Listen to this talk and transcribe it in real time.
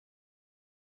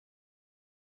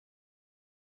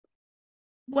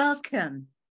Welcome,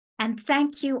 and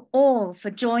thank you all for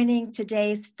joining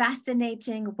today's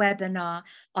fascinating webinar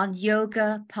on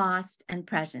yoga, past and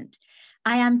present.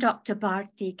 I am Dr.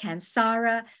 Bharti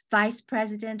Kansara, Vice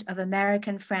President of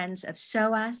American Friends of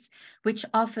SOAS, which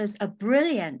offers a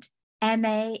brilliant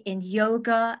MA in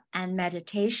yoga and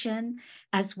meditation,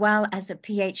 as well as a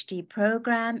PhD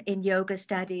program in yoga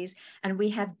studies. And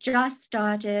we have just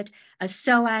started a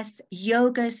SOAS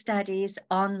Yoga Studies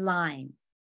online.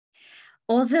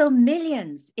 Although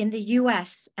millions in the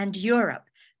US and Europe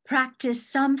practice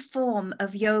some form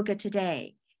of yoga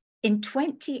today, in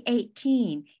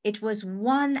 2018, it was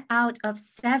 1 out of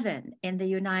 7 in the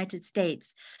United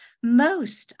States.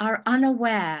 Most are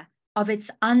unaware of its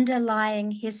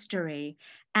underlying history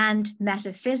and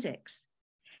metaphysics.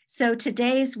 So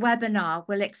today's webinar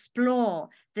will explore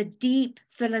the deep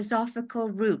philosophical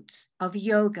roots of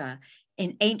yoga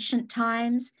in ancient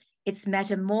times, its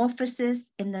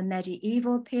metamorphosis in the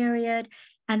medieval period,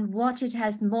 and what it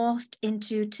has morphed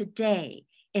into today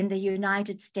in the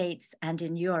United States and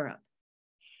in Europe.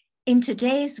 In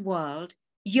today's world,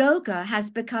 yoga has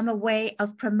become a way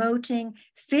of promoting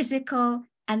physical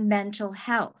and mental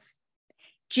health.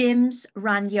 Gyms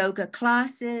run yoga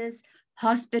classes,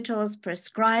 hospitals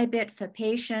prescribe it for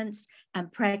patients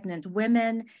and pregnant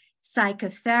women,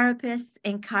 psychotherapists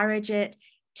encourage it.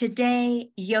 Today,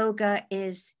 yoga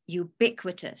is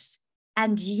ubiquitous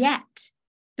and yet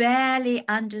barely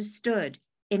understood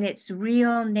in its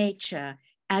real nature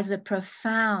as a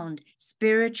profound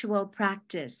spiritual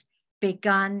practice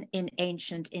begun in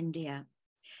ancient India.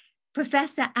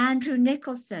 Professor Andrew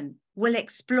Nicholson will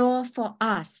explore for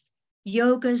us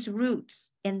yoga's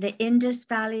roots in the Indus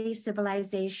Valley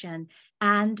civilization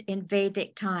and in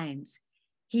Vedic times.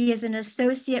 He is an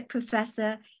associate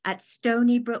professor at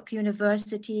Stony Brook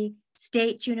University,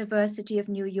 State University of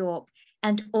New York,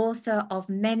 and author of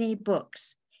many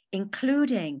books,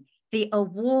 including the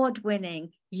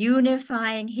award-winning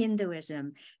Unifying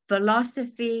Hinduism,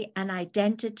 Philosophy and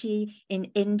Identity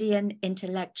in Indian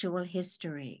Intellectual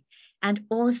History, and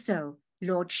also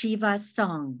Lord Shiva's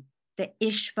song, the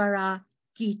Ishvara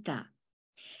Gita.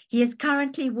 He is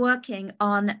currently working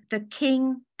on The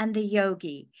King and the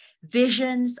Yogi,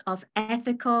 Visions of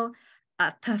Ethical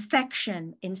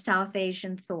Perfection in South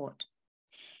Asian Thought.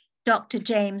 Dr.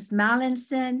 James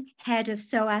Mallinson, head of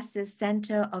SOAS's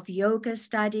Center of Yoga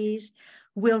Studies,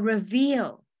 will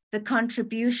reveal the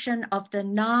contribution of the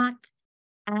Nath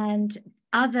and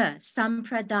other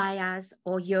Sampradayas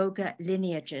or yoga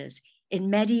lineages in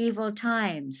medieval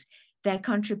times, their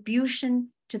contribution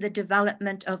to the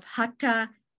development of Hatha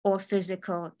or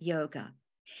physical yoga.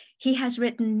 He has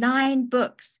written 9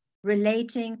 books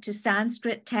relating to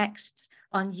Sanskrit texts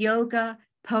on yoga,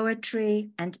 poetry,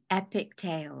 and epic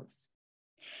tales.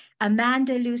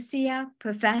 Amanda Lucia,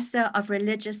 Professor of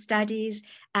Religious Studies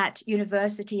at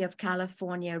University of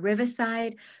California,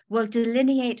 Riverside, will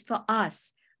delineate for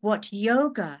us what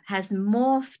yoga has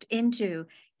morphed into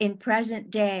in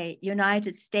present-day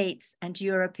United States and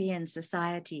European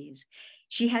societies.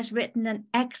 She has written an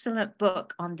excellent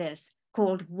book on this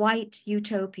called White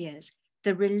Utopias,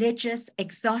 the Religious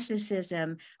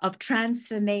Exoticism of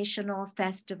Transformational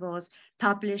Festivals,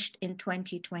 published in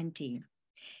 2020.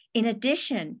 In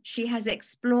addition, she has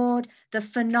explored the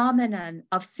phenomenon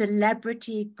of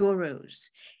celebrity gurus,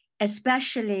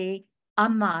 especially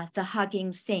Amma, the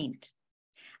Hugging Saint.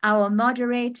 Our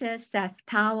moderator, Seth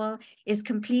Powell, is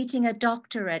completing a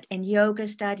doctorate in yoga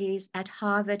studies at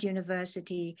Harvard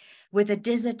University with a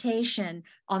dissertation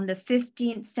on the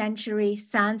 15th century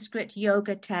Sanskrit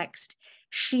yoga text,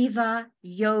 Shiva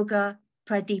Yoga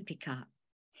Pradipika.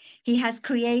 He has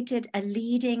created a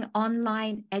leading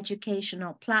online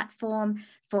educational platform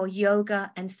for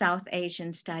yoga and South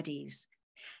Asian studies.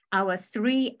 Our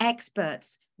 3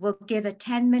 experts will give a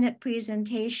 10-minute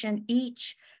presentation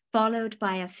each, followed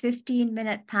by a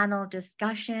 15-minute panel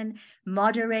discussion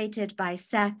moderated by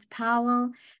Seth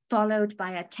Powell, followed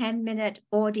by a 10-minute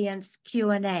audience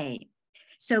Q&A.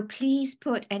 So please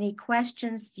put any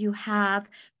questions you have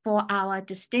for our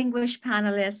distinguished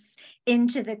panelists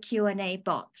into the Q&A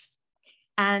box.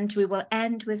 And we will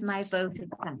end with my vote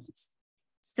of thanks.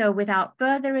 So without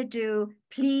further ado,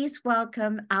 please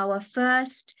welcome our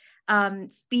first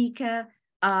speaker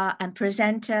and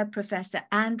presenter, Professor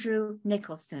Andrew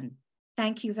Nicholson.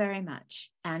 Thank you very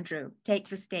much. Andrew, take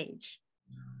the stage.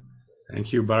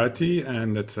 Thank you, Bharati,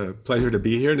 and it's a pleasure to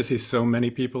be here to see so many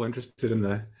people interested in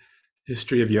the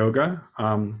history of yoga.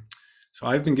 So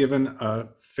I've been given a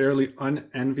fairly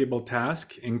unenviable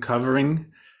task in covering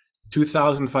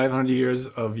 2,500 years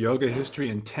of yoga history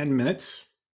in 10 minutes.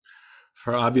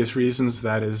 For obvious reasons,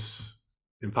 that is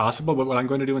impossible, but what I'm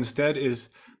going to do instead is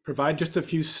provide just a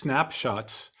few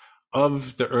snapshots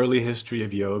of the early history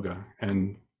of yoga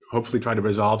and hopefully try to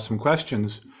resolve some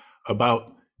questions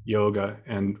about yoga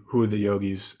and who the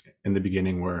yogis in the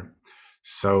beginning were.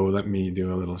 So let me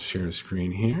do a little share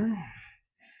screen here.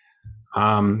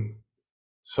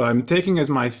 So I'm taking as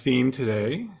my theme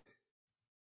today,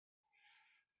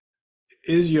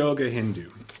 is yoga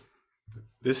Hindu?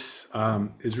 This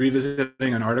is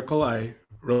revisiting an article I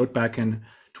wrote back in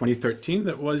 2013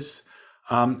 that was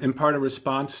in part a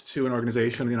response to an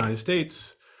organization in the United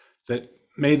States that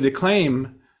made the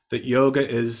claim that yoga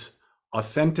is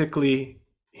authentically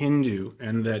Hindu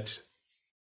and that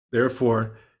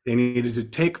therefore they needed to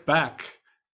take back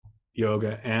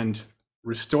yoga and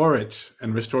restore it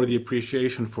and restore the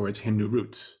appreciation for its Hindu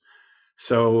roots.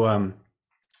 So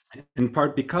in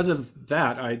part because of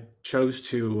that, I chose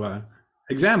to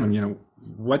examine,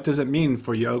 what does it mean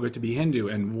for yoga to be Hindu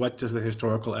and what does the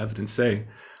historical evidence say?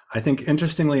 I think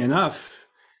interestingly enough,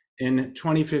 in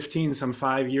 2015, some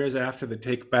 5 years after the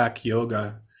Take Back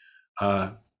Yoga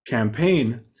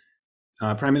campaign,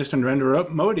 Prime Minister Narendra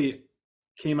Modi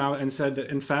came out and said that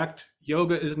in fact,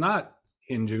 yoga is not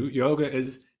Hindu, yoga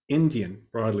is Indian,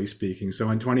 broadly speaking. So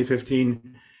in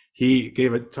 2015, he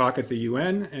gave a talk at the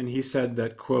UN and he said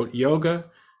that, quote, yoga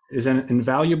is an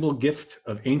invaluable gift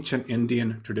of ancient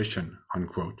Indian tradition,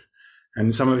 unquote.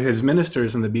 And some of his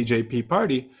ministers in the BJP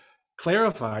party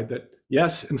clarified that,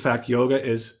 yes, in fact, yoga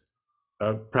is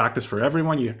a practice for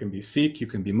everyone. You can be Sikh, you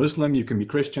can be Muslim, you can be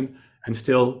Christian, and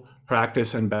still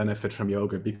practice and benefit from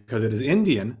yoga because it is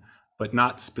Indian, but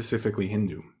not specifically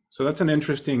Hindu. So that's an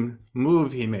interesting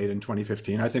move he made in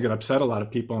 2015. I think it upset a lot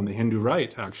of people on the Hindu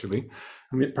right, actually.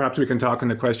 I mean, perhaps we can talk in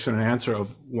the question and answer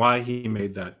of why he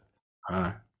made that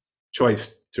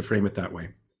choice to frame it that way.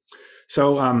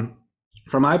 So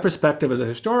from my perspective as a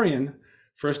historian,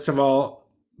 first of all,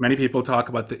 many people talk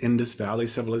about the Indus Valley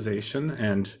civilization,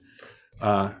 and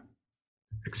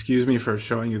excuse me for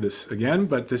showing you this again,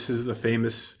 but this is the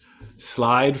famous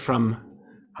slide from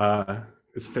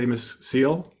this famous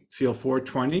seal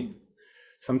 420,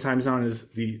 sometimes known as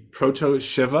the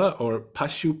Proto-Shiva or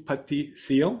Pashupati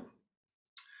seal.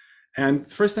 And the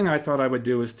first thing I thought I would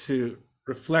do is to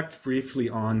reflect briefly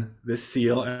on this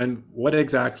seal and what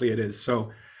exactly it is.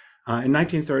 So in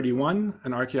 1931,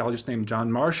 an archaeologist named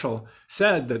John Marshall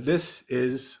said that this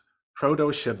is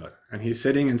Proto-Shiva, and he's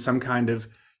sitting in some kind of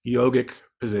yogic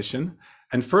position.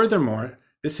 And furthermore,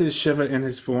 this is Shiva in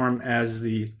his form as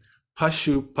the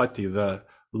Pashupati, the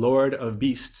Lord of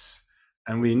Beasts.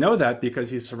 And we know that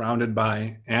because he's surrounded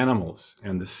by animals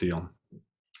in the seal.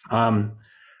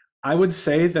 I would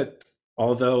say that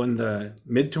although in the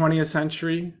mid-20th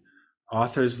century,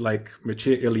 authors like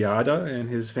Mircea Eliade in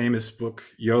his famous book,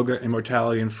 Yoga,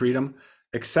 Immortality and Freedom,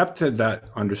 accepted that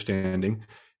understanding,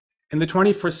 in the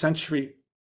 21st century,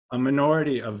 a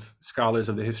minority of scholars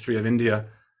of the history of India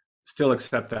still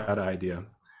accept that idea.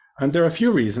 And there are a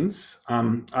few reasons.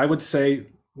 I would say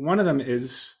one of them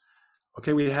is,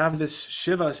 okay, we have this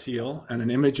Shiva seal and an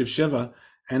image of Shiva,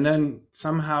 and then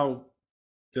somehow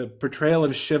the portrayal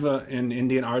of Shiva in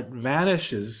Indian art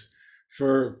vanishes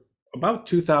for about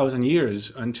 2,000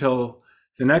 years until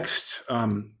the next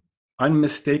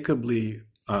unmistakably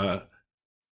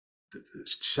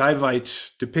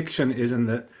Shaivite depiction is in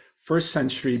the 1st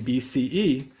century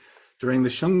BCE during the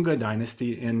Shunga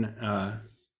dynasty in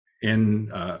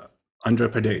Andhra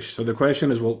Pradesh. So the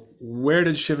question is, well, where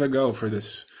did Shiva go for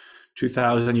this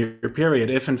 2,000-year period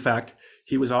if in fact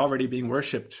he was already being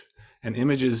worshipped and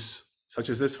images such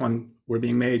as this one were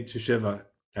being made to Shiva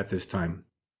at this time?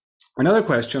 Another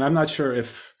question, I'm not sure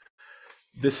if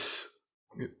this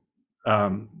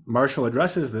Marshall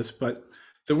addresses this, but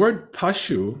the word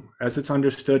Pashu, as it's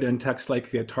understood in texts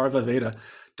like the Atharva Veda,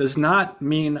 does not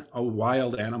mean a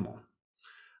wild animal.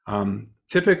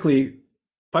 Typically,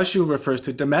 Pashu refers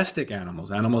to domestic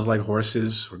animals, animals like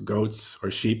horses or goats or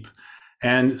sheep.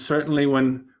 And certainly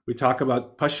when we talk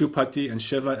about Pashupati and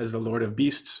Shiva as the Lord of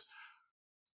Beasts,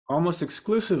 almost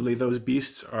exclusively those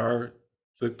beasts are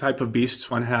the type of beasts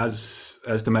one has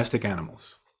as domestic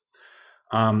animals.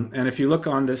 And if you look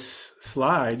on this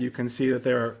slide, you can see that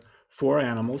there are 4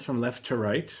 animals from left to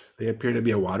right. They appear to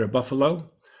be a water buffalo,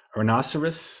 a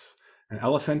rhinoceros, an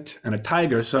elephant, and a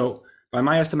tiger. So by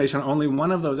my estimation, only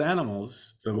one of those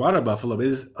animals, the water buffalo,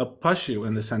 is a Pashu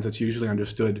in the sense it's usually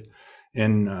understood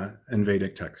in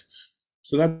Vedic texts.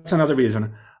 So that's another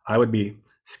reason I would be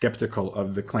skeptical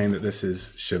of the claim that this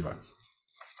is Shiva.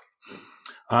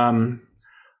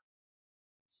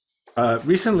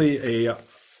 Recently, a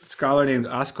scholar named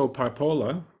Asko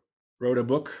Parpola wrote a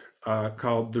book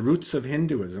called The Roots of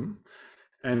Hinduism.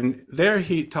 And there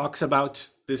he talks about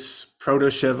this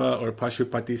proto-Shiva or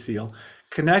Pashupati seal,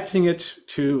 connecting it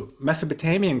to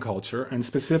Mesopotamian culture and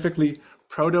specifically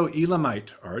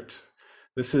Proto-Elamite art.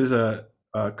 This is a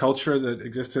culture that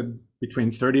existed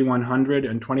between 3100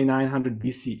 and 2900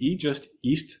 BCE, just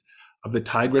east of the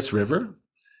Tigris River.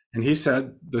 And he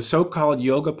said the so-called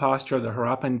yoga posture of the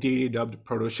Harappan deity dubbed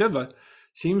Proto-Shiva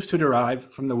seems to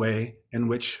derive from the way in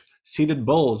which seated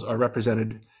bulls are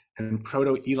represented in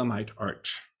Proto-Elamite art.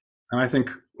 And I think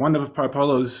one of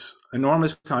Parpolo's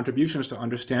enormous contributions to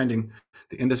understanding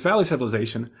the Indus Valley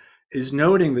civilization is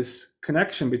noting this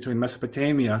connection between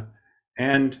Mesopotamia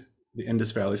and the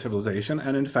Indus Valley civilization.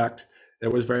 And in fact, there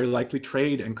was very likely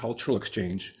trade and cultural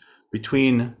exchange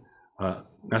between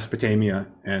Mesopotamia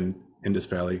and Indus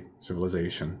Valley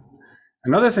civilization.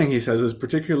 Another thing he says is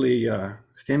particularly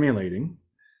stimulating.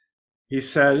 He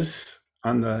says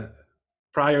on the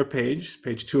prior page,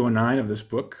 page 209 of this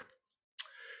book,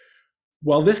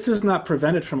 while this does not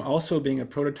prevent it from also being a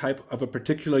prototype of a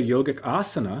particular yogic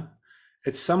asana,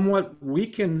 it somewhat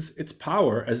weakens its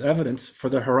power as evidence for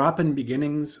the Harappan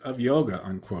beginnings of yoga,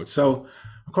 unquote. So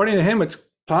according to him, it's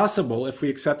possible, if we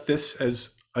accept this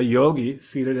as a yogi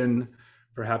seated in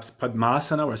perhaps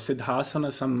Padmasana or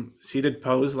Siddhasana, some seated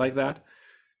pose like that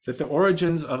the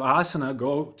origins of asana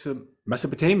go to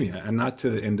Mesopotamia and not to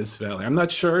the Indus Valley. I'm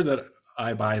not sure that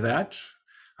I buy that.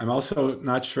 I'm also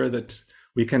not sure that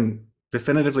we can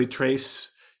definitively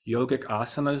trace yogic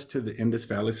asanas to the Indus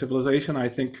Valley civilization.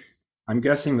 I'm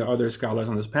guessing the other scholars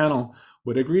on this panel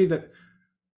would agree that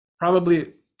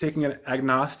probably taking an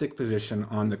agnostic position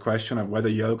on the question of whether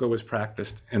yoga was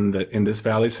practiced in the Indus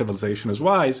Valley civilization is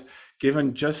wise,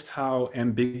 given just how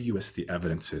ambiguous the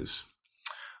evidence is.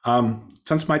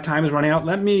 Since my time is running out,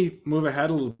 let me move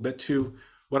ahead a little bit to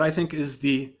what I think is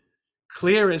the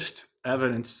clearest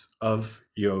evidence of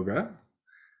yoga.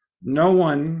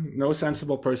 No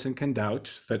sensible person can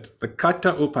doubt that the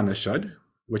Katha Upanishad,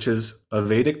 which is a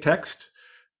Vedic text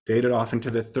dated off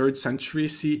into the 3rd century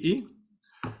CE,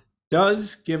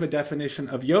 does give a definition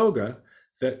of yoga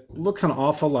that looks an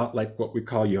awful lot like what we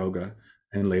call yoga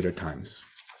in later times.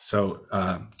 So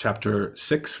chapter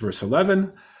 6, verse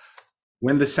 11,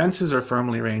 when the senses are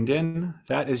firmly reined in,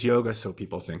 that is yoga, so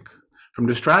people think. From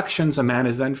distractions, a man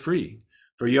is then free.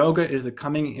 For yoga is the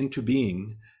coming into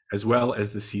being as well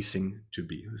as the ceasing to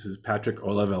be. This is Patrick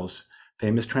Olavel's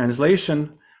famous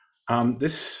translation.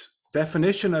 This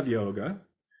definition of yoga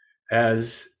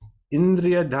as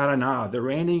Indriya Dharana, the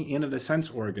reining in of the sense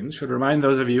organs, should remind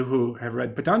those of you who have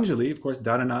read Patanjali, of course,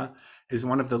 Dharana is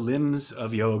one of the limbs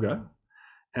of yoga.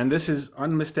 And this is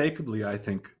unmistakably, I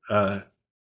think, a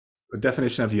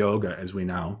definition of yoga as we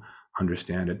now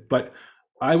understand it. But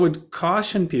I would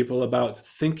caution people about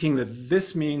thinking that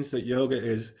this means that yoga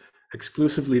is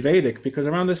exclusively Vedic, because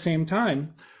around the same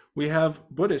time, we have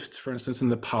Buddhists, for instance, in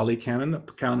the Pali Canon, the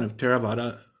canon of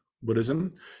Theravada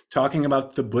Buddhism, talking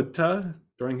about the Buddha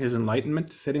during his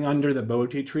enlightenment, sitting under the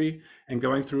Bodhi tree and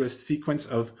going through a sequence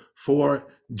of 4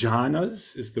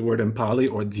 jhanas, is the word in Pali,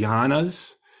 or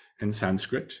dhyanas in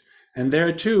Sanskrit. And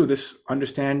there too, this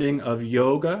understanding of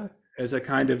yoga as a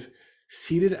kind of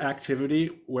seated activity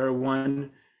where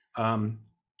one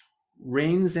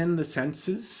reins in the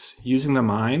senses using the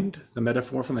mind. The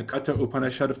metaphor from the Katha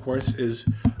Upanishad, of course, is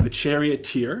a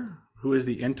charioteer who is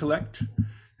the intellect,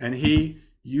 and he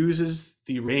uses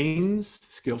the reins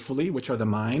skillfully, which are the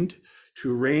mind,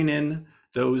 to rein in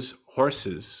those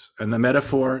horses. And the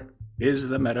metaphor is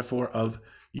the metaphor of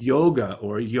yoga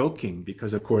or yoking,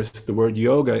 because of course the word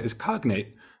yoga is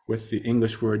cognate with the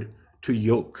English word to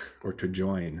yoke or to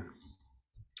join.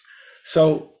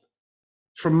 So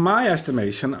from my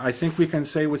estimation, I think we can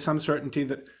say with some certainty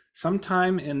that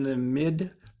sometime in the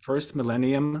mid-1st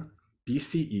millennium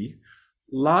BCE,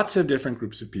 lots of different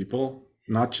groups of people,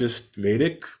 not just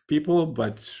Vedic people,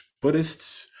 but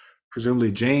Buddhists,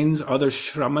 presumably Jains, other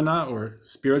Shramana or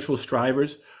spiritual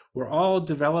strivers, were all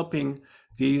developing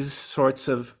these sorts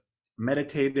of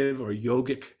meditative or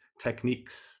yogic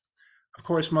techniques. Of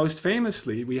course, most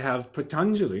famously, we have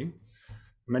Patanjali,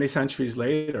 many centuries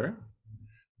later,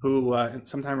 who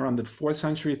sometime around the 4th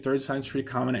century, 3rd century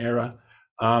Common Era,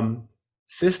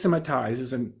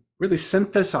 systematizes and really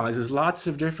synthesizes lots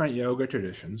of different yoga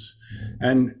traditions.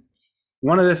 And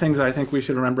one of the things I think we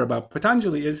should remember about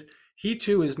Patanjali is he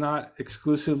too is not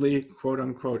exclusively quote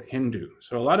unquote Hindu.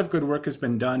 So a lot of good work has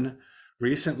been done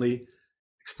recently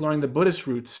exploring the Buddhist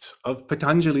roots of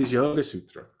Patanjali's Yoga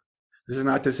Sutra. This is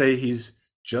not to say he's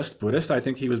just Buddhist. I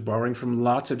think he was borrowing from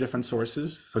lots of different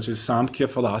sources, such as Samkhya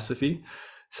philosophy,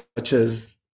 such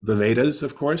as the Vedas,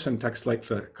 of course, and texts like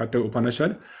the Katha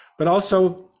Upanishad, but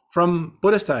also from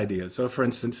Buddhist ideas. So for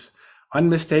instance,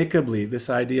 unmistakably this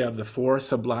idea of the four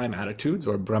sublime attitudes,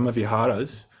 or Brahma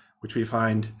Viharas, which we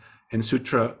find in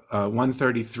Sutra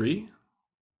 133.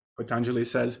 Patanjali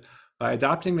says, by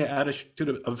adopting the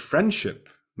attitude of friendship,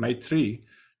 Maitri,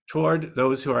 toward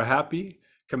those who are happy,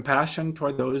 compassion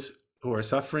toward those who are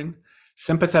suffering,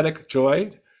 sympathetic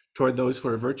joy toward those who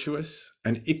are virtuous,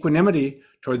 and equanimity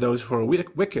toward those who are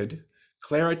wicked,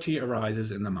 clarity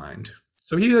arises in the mind.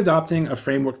 So he's adopting a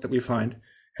framework that we find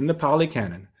in the Pali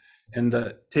Canon. In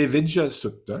the Tevijja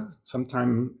Sutta,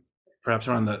 sometime perhaps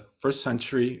around the 1st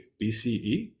century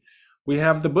BCE, we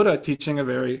have the Buddha teaching a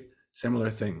very similar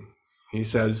thing. He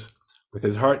says, with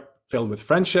his heart filled with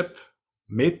friendship,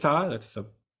 metta, that's the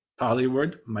Pali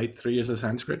word, maitri is the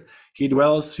Sanskrit, he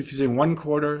dwells suffusing one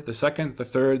quarter, the second, the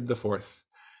third, the fourth.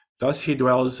 Thus he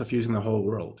dwells suffusing the whole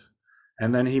world.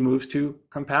 And then he moves to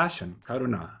compassion,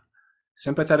 karuna,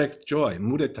 sympathetic joy,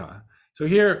 mudita. So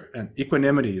here, and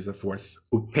equanimity is the fourth,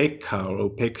 upekha or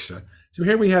upeksha. So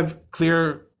here we have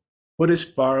clear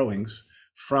Buddhist borrowings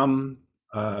from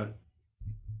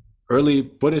early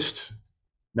Buddhist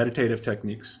meditative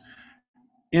techniques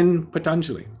in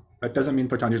Patanjali. That doesn't mean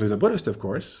Patanjali is a Buddhist, of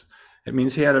course. It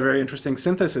means he had a very interesting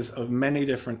synthesis of many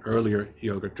different earlier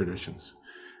yoga traditions.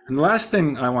 And the last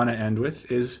thing I want to end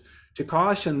with is to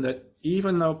caution that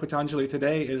even though Patanjali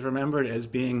today is remembered as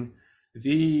being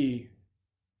the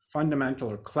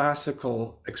fundamental or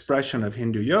classical expression of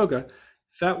Hindu yoga,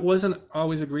 that wasn't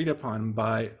always agreed upon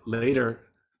by later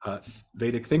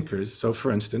Vedic thinkers. So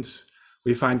for instance,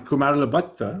 we find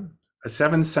Kumaralabhatta, a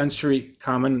 7th century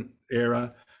common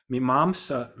era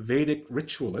Mimamsa Vedic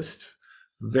ritualist,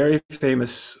 very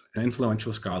famous and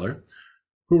influential scholar,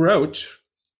 who wrote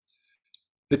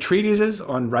the treatises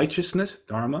on righteousness,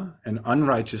 dharma, and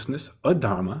unrighteousness,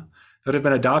 adharma, that have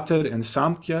been adopted in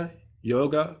Samkhya,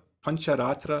 Yoga,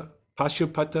 Pancharatra,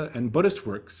 Pashupata, and Buddhist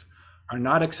works are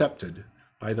not accepted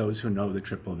by those who know the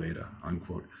triple Veda,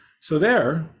 unquote. So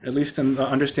there, at least in the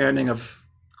understanding of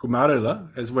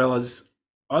Kumarila, as well as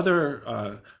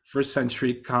other 1st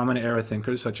century common era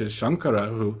thinkers such as Shankara,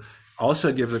 who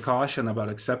also gives a caution about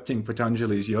accepting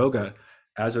Patanjali's yoga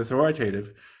as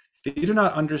authoritative, they do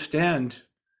not understand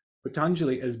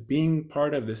Patanjali as being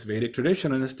part of this Vedic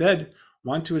tradition, and instead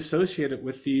want to associate it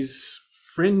with these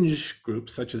fringe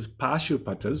groups such as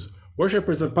Pashupatas.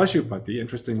 Worshippers of Pashupati,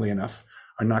 interestingly enough,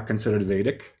 are not considered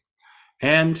Vedic,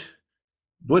 and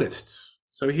Buddhists.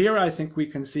 So here I think we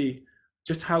can see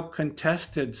just how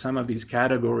contested some of these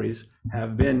categories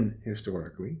have been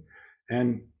historically.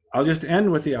 And I'll just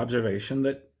end with the observation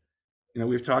that,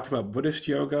 we've talked about Buddhist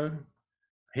yoga,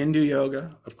 Hindu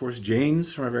yoga, of course,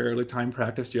 Jains from a very early time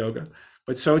practiced yoga,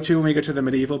 but so too when we get to the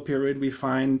medieval period, we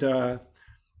find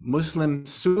Muslim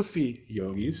Sufi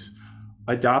yogis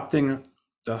adopting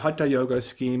the Hatha yoga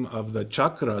scheme of the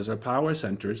chakras or power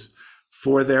centers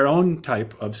for their own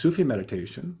type of Sufi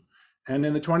meditation. And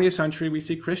in the 20th century, we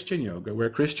see Christian yoga, where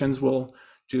Christians will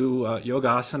do yoga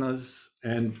asanas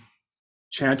and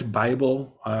chant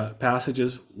Bible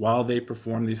passages while they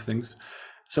perform these things.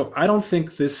 So I don't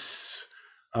think this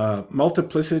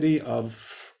multiplicity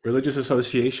of religious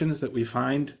associations that we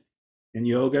find in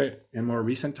yoga in more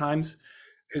recent times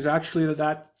is actually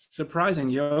that surprising.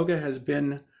 Yoga has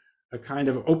been a kind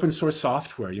of open source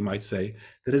software, you might say,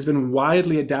 that has been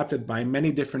widely adapted by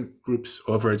many different groups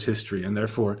over its history, and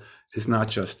therefore is not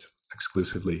just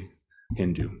exclusively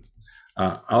Hindu.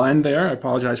 I'll end there. I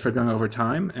apologize for going over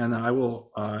time, and I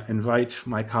will invite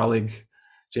my colleague,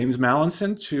 James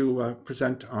Mallinson, to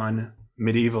present on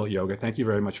medieval yoga. Thank you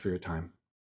very much for your time.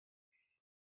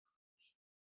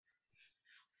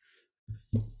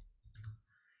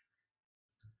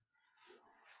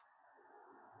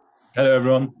 Hello,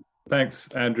 everyone. Thanks,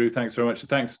 Andrew. Thanks very much.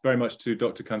 Thanks very much to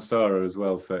Dr. Kansara as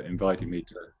well for inviting me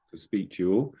to speak to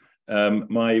you all.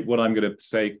 What I'm going to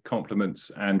say complements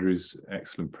Andrew's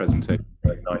excellent presentation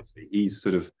very nicely. He's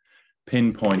sort of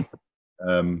pinpointed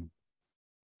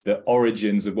the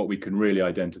origins of what we can really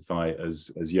identify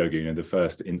as yoga, the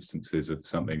first instances of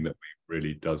something that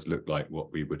really does look like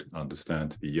what we would understand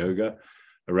to be yoga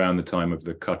around the time of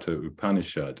the Katha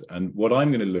Upanishad. And what I'm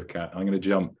going to look at, I'm going to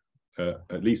jump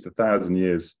at least 1,000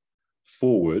 years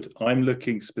forward. I'm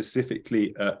looking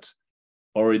specifically at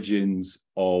origins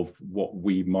of what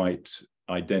we might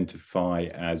identify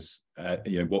as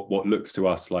what looks to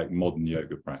us like modern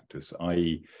yoga practice,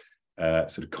 i.e.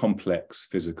 Sort of complex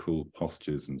physical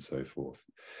postures and so forth.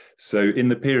 So in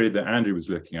the period that Andrew was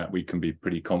looking at, we can be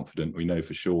pretty confident. We know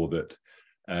for sure that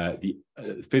the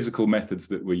physical methods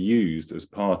that were used as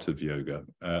part of yoga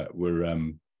were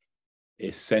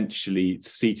essentially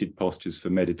seated postures for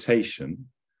meditation.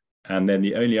 And then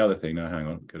the only other thing, now hang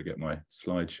on, got to get my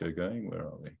slideshow going. Where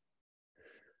are we?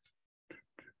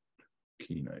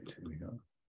 keynote. Here we go.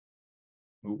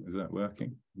 Oh, is that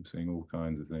working? I'm seeing all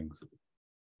kinds of things.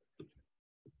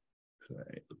 So,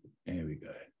 here we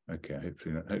go. Okay,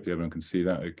 hopefully everyone can see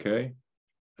that okay.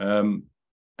 And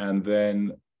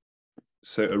then,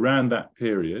 so around that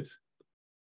period,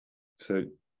 so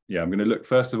yeah, I'm going to look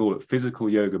first of all at physical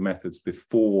yoga methods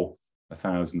before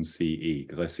 1000 CE,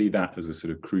 because I see that as a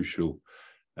sort of crucial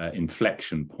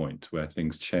inflection point where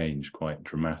things change quite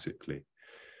dramatically.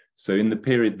 So in the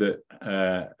period that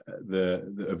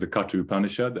of the Katha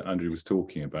Upanishad that Andrew was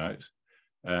talking about,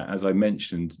 as I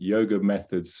mentioned, yoga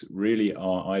methods really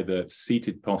are either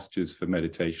seated postures for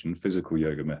meditation, physical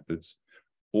yoga methods,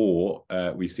 or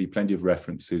we see plenty of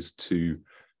references to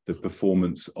the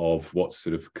performance of what's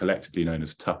sort of collectively known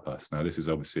as tapas. Now, this is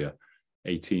obviously a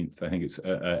 18th, I think it's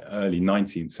early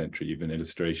 19th century, even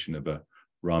illustration of a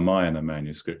Ramayana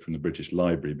manuscript from the British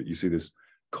Library, but you see this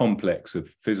complex of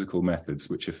physical methods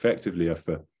which effectively are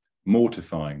for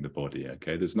mortifying the body,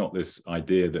 okay? There's not this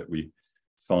idea that we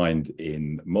find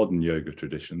in modern yoga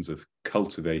traditions of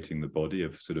cultivating the body,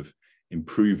 of sort of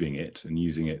improving it and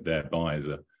using it thereby as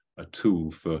a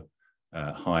tool for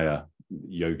higher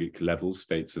yogic levels,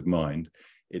 states of mind.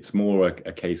 It's more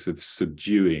a case of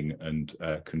subduing and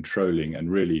controlling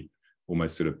and really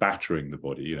almost sort of battering the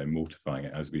body, you know, mortifying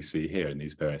it, as we see here in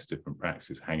these various different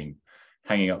practices,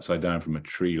 hanging upside down from a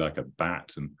tree like a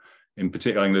bat. And in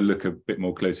particular, I'm going to look a bit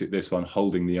more closely at this one,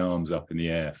 holding the arms up in the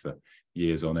air for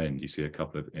years on end. You see a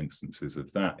couple of instances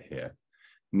of that here.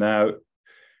 Now,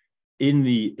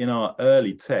 in our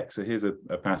early text, so here's a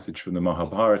passage from the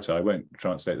Mahabharata. I won't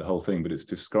translate the whole thing, but it's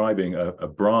describing a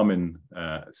Brahmin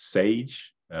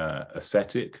sage,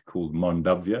 ascetic called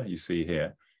Mandavya, you see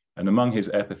here. And among his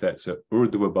epithets are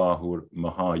Urdhvabahur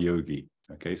Mahayogi.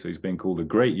 Okay, so he's been called a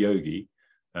great yogi,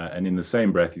 and in the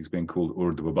same breath, he's been called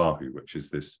Urdhvabahu, which is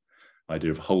this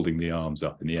idea of holding the arms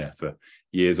up in the air for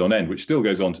years on end, which still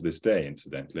goes on to this day,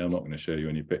 incidentally. I'm not going to show you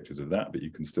any pictures of that, but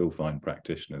you can still find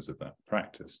practitioners of that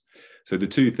practice. So the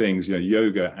two things, you know,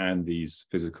 yoga and these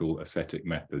physical ascetic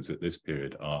methods at this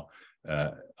period are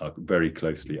very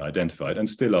closely identified, and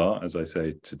still are, as I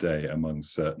say, today among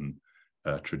certain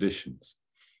traditions.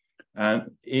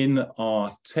 And in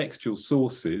our textual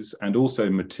sources and also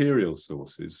material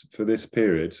sources for this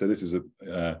period, so this is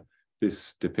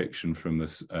this depiction from the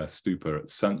stupa at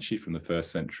Sanchi from the 1st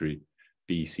century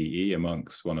BCE,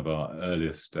 amongst one of our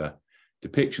earliest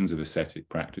depictions of ascetic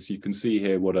practice. You can see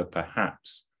here what are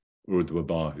perhaps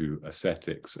Urdhvabahu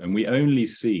ascetics, and we only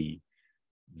see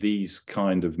these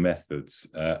kind of methods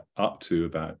up to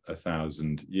about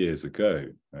 1,000 years ago.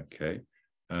 Okay,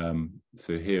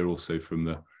 so here also from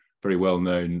the very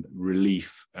well-known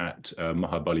relief at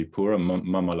Mahabalipuram,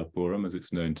 Mamalapuram, as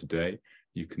it's known today.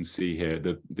 You can see here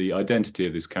the identity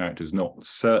of this character is not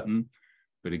certain,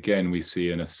 but again, we see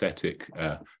an ascetic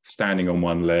standing on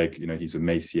one leg. You know, he's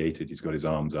emaciated, he's got his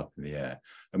arms up in the air.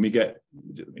 And we get,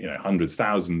 you know, hundreds,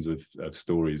 thousands of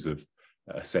stories of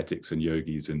ascetics and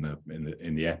yogis in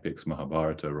the epics,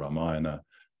 Mahabharata, Ramayana,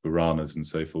 Puranas, and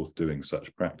so forth, doing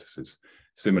such practices.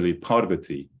 Similarly,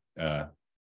 Parvati,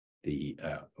 the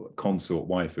consort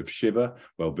wife of Shiva,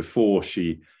 well, before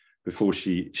she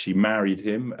married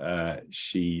him,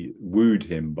 she wooed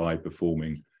him by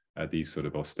performing these sort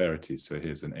of austerities. So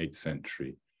here's an 8th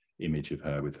century image of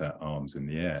her with her arms in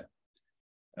the air.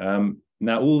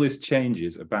 Now all this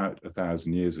changes about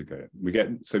 1,000 years ago. We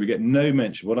get no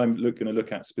mention. What I'm going to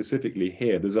look at specifically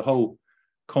here, there's a whole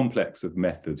complex of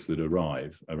methods that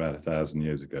arrive around 1,000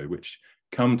 years ago, which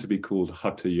come to be called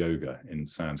Hatha Yoga in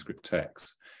Sanskrit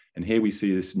texts. And here we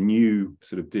see this new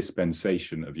sort of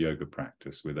dispensation of yoga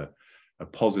practice with a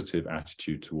positive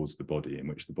attitude towards the body, in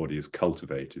which the body is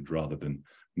cultivated rather than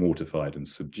mortified and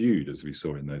subdued, as we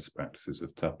saw in those practices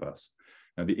of tapas.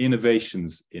 Now, the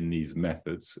innovations in these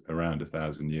methods around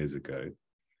 1,000 years ago,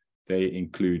 they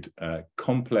include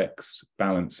complex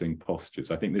balancing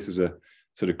postures. I think this is a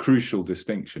sort of crucial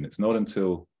distinction. It's not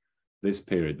until this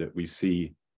period that we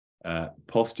see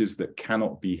postures that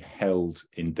cannot be held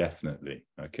indefinitely.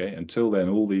 Okay, until then,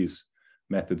 all these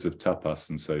methods of tapas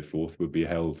and so forth would be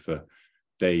held for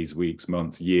days, weeks,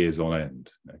 months, years on end.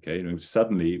 Okay, and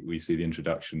suddenly we see the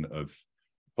introduction of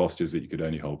postures that you could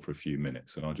only hold for a few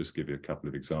minutes, and I'll just give you a couple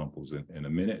of examples in a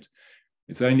minute.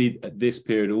 It's only at this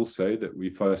period also that we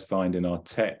first find in our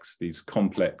text these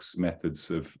complex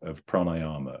methods of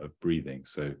pranayama, of breathing.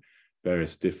 So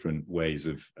various different ways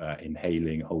of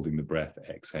inhaling, holding the breath,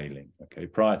 exhaling. Okay,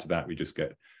 prior to that, we just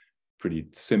get pretty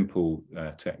simple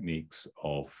techniques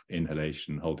of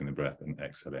inhalation, holding the breath, and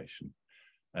exhalation.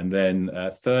 And then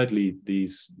thirdly,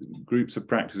 these groups of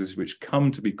practices which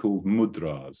come to be called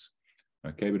mudras.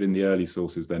 Okay, but in the early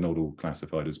sources, they're not all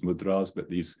classified as mudras, but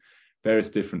these various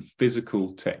different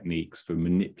physical techniques for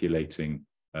manipulating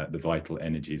the vital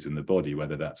energies in the body,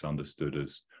 whether that's understood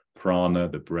as prana,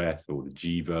 the breath, or the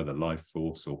jiva, the life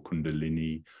force, or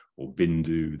kundalini, or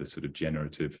bindu, the sort of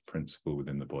generative principle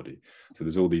within the body. So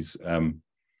there's all these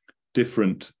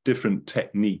different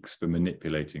techniques for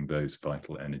manipulating those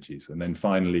vital energies. And then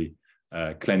finally,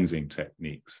 cleansing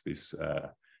techniques, these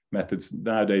methods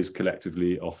nowadays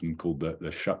collectively often called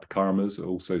the shat karmas,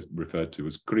 also referred to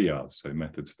as kriyas, so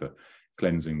methods for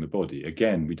cleansing the body.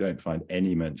 Again, we don't find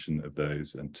any mention of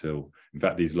those until, in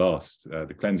fact, these last,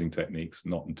 the cleansing techniques,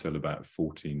 not until about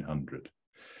 1400.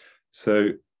 So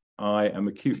I am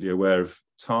acutely aware of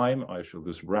time. I shall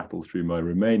just rattle through my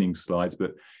remaining slides,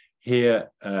 but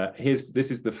here, this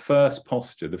is the first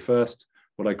posture, the first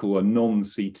what I call a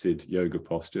non-seated yoga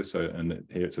posture. So, and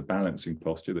here it's a balancing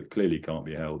posture that clearly can't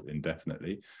be held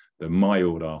indefinitely, the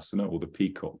Mayurasana, or the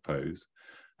peacock pose.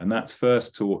 And that's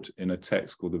first taught in a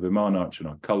text called the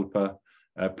Vimanarchana Kalpa,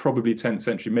 probably 10th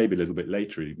century, maybe a little bit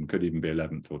later even, could even be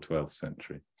 11th or 12th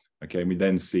century. Okay, and we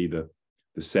then see the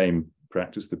same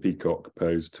practice, the peacock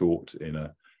pose, taught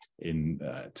in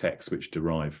texts which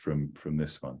derive from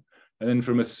this one. And then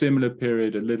from a similar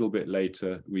period, a little bit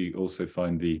later, we also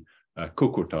find the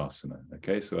Kukurtasana,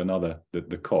 okay, so another,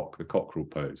 the cockerel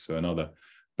pose, so another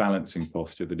balancing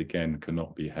posture that again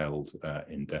cannot be held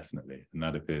indefinitely. And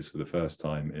that appears for the first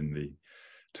time in the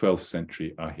 12th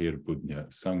century Ahirbudnya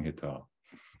Samhita.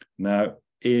 Now,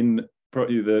 in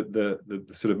probably the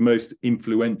sort of most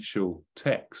influential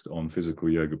text on physical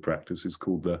yoga practice is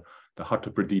called the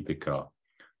Hatha Pradipika.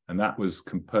 And that was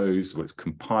composed, well, it's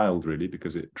compiled really,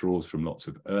 because it draws from lots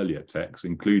of earlier texts,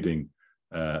 including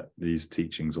these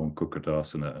teachings on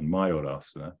Kukurtasana and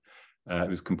Mayurasana. It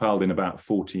was compiled in about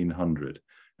 1400.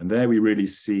 And there we really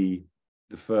see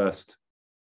the first,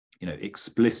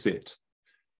 explicit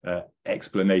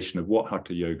explanation of what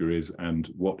Hatha Yoga is and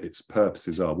what its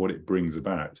purposes are, what it brings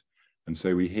about. And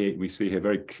so we see here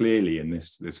very clearly in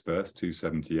this verse,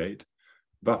 278,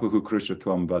 Vapuhu Krishna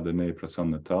Tvam Vadane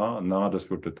Prasannata,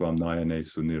 Nadaspurta Tvam Nayane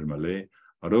Sunirmale,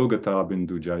 Arogata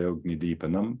Bindu Jayogni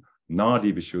Deepanam,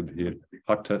 Nadi Vishuddhir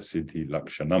Hatha Siddhi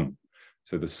Lakshanam.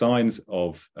 So the signs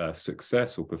of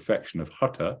success or perfection of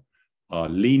Hatha are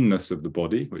leanness of the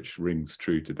body, which rings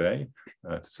true today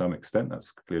to some extent. That's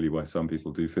clearly why some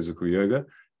people do physical yoga.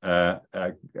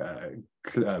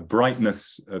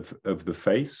 Brightness of the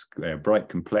face, bright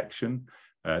complexion,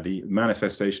 the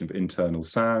manifestation of internal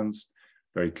sounds,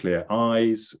 very clear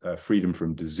eyes, freedom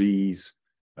from disease,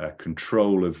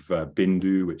 control of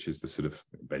bindu, which is the sort of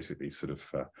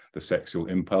the sexual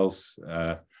impulse,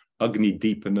 agni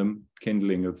deepanam,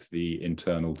 kindling of the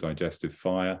internal digestive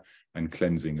fire, and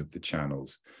cleansing of the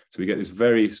channels. So we get this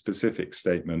very specific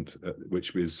statement,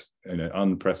 which was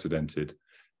unprecedented,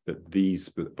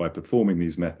 that by performing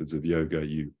these methods of yoga,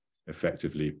 you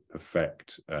effectively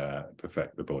perfect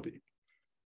the body.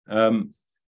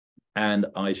 And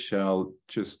I shall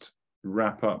just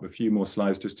wrap up a few more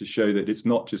slides just to show that it's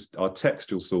not just our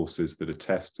textual sources that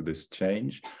attest to this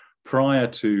change. Prior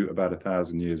to about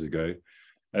 1,000 years ago,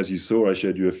 as you saw, I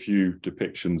showed you a few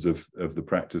depictions of the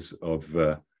practice of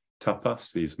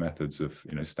tapas, these methods of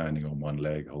standing on one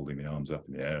leg, holding the arms up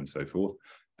in the air, and so forth.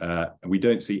 We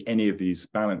don't see any of these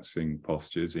balancing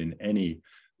postures in any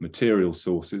material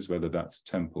sources, whether that's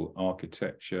temple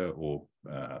architecture or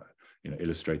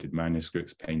illustrated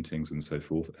manuscripts, paintings, and so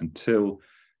forth, until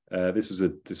this was a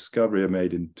discovery I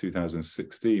made in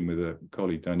 2016 with a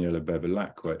colleague, Daniela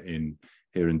Bevilacqua,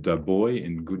 here in Daboy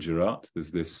in Gujarat.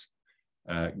 There's this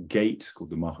gate called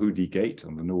the Mahudi Gate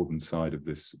on the northern side of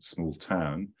this small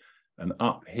town. And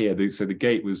up here, so the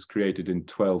gate was created in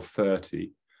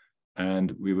 1230.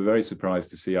 And we were very surprised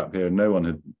to see up here, no one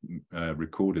had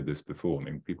recorded this before. I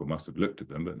mean, people must have looked at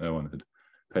them, but no one had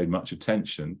paid much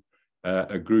attention.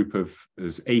 A group of,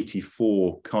 there's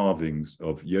 84 carvings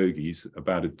of yogis,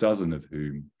 about a dozen of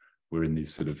whom were in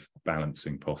these sort of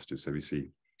balancing postures. So we see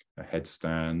a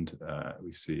headstand,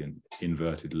 we see an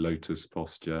inverted lotus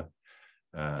posture.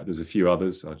 There's a few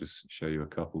others. I'll just show you a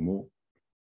couple more.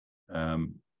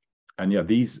 And yeah,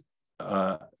 these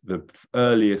are the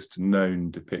earliest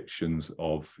known depictions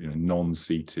of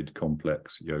non-seated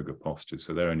complex yoga postures.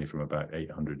 So they're only from about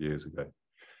 800 years ago.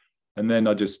 And then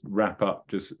I'll just wrap up,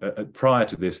 just prior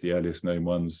to this, the earliest known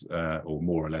ones, or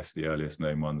more or less the earliest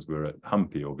known ones, were at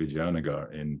Hampi or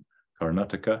Vijayanagar in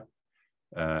Karnataka,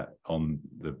 on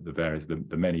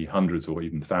the many hundreds or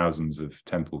even thousands of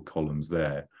temple columns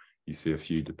there. You see a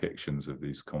few depictions of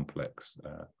these complex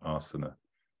asana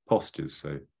postures.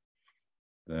 So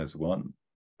there's one.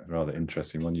 a rather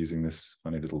interesting one using this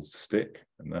funny little stick,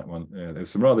 and that one, there's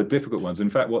some rather difficult ones. In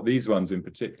fact, what these ones in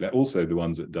particular, also the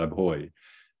ones at Dabhoi,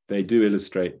 they do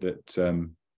illustrate that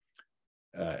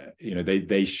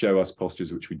they show us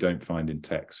postures which we don't find in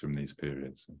texts from these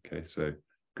periods. Okay, so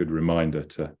good reminder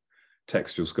to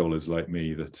textual scholars like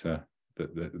me that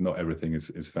that not everything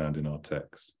is found in our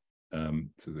texts. So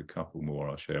there's a couple more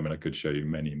I'll show. I mean, I could show you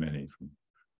many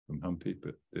from Humpy,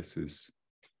 but this is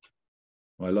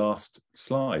my last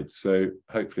slide. So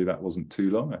hopefully that wasn't too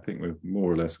long. I think we're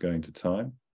more or less going to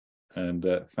time. And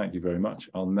thank you very much.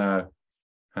 I'll now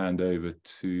hand over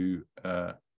to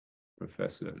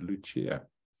Professor Lucia.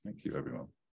 Thank you, everyone.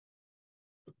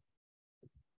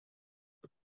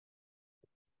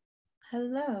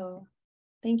 Hello.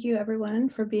 Thank you, everyone,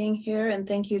 for being here. And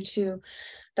thank you to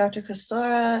Dr.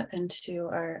 Kosora and to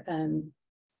our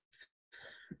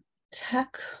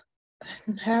tech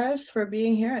Harris for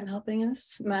being here and helping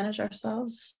us manage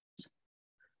ourselves.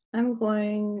 I'm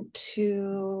going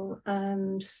to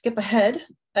skip ahead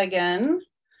again.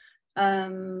 Hold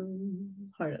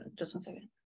on, just one second.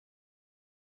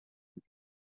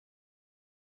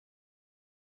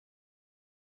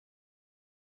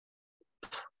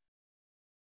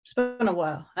 It's been a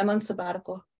while. I'm on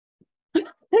sabbatical.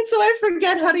 And so I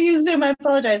forget how to use Zoom. I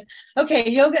apologize. Okay,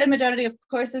 yoga and modernity, of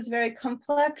course, is very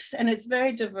complex and it's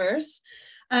very diverse.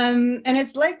 And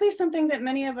it's likely something that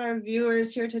many of our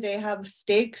viewers here today have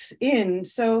stakes in.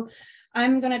 So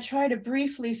I'm going to try to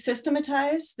briefly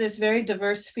systematize this very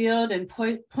diverse field and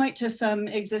point to some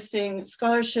existing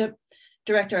scholarship,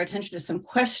 direct our attention to some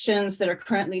questions that are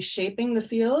currently shaping the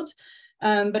field.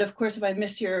 But of course, if I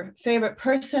miss your favorite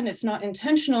person, it's not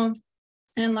intentional,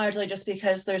 and largely just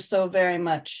because there's so very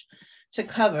much to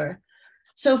cover.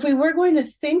 So if we were going to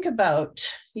think about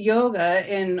yoga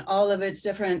in all of its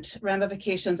different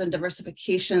ramifications and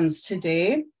diversifications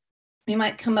today, we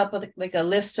might come up with like a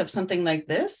list of something like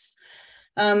this.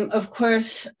 Of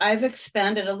course, I've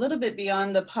expanded a little bit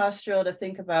beyond the postural to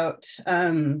think about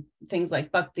things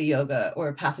like bhakti yoga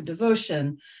or path of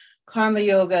devotion, karma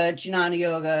yoga, jnana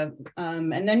yoga,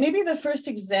 and then maybe the first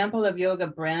example of yoga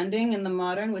branding in the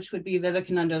modern, which would be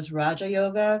Vivekananda's Raja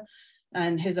Yoga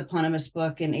and his eponymous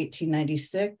book in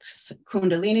 1896,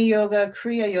 Kundalini Yoga,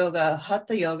 Kriya Yoga,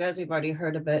 Hatha Yoga, as we've already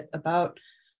heard a bit about,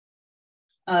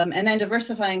 and then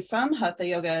diversifying from Hatha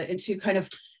Yoga into kind of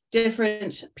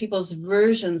different people's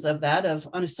versions of that,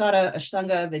 of Anusara,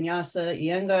 Ashtanga, Vinyasa,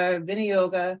 Iyengar, Vinaya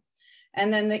Yoga,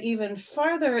 and then the even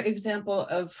farther example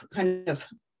of kind of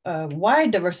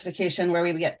wide diversification where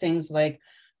we get things like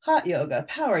hot yoga,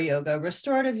 power yoga,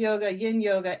 restorative yoga, yin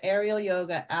yoga, aerial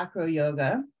yoga, acro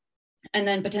yoga, and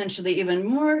then potentially even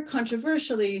more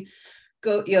controversially,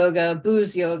 goat yoga,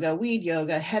 booze yoga, weed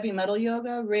yoga, heavy metal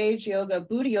yoga, rage yoga,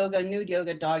 booty yoga, nude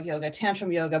yoga, dog yoga,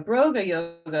 tantrum yoga, broga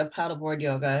yoga, paddleboard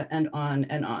yoga, and on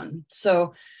and on.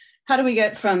 So how do we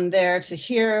get from there to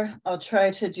here? I'll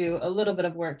try to do a little bit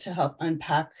of work to help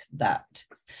unpack that.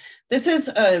 This is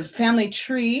a family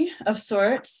tree of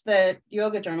sorts that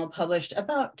Yoga Journal published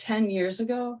about 10 years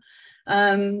ago.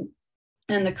 And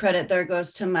the credit there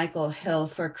goes to Michael Hill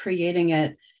for creating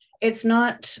it. It's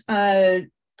not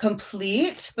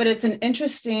complete, but it's an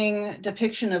interesting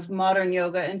depiction of modern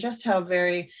yoga and just how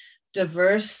very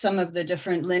diverse some of the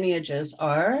different lineages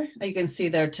are. You can see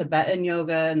there Tibetan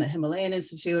yoga and the Himalayan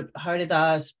Institute,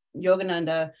 Haridas,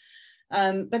 Yogananda.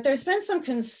 But there's been some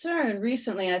concern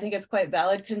recently, and I think it's quite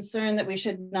valid concern, that we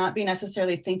should not be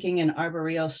necessarily thinking in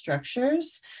arboreal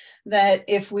structures, that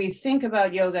if we think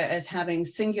about yoga as having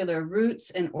singular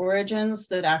roots and origins,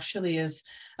 that actually is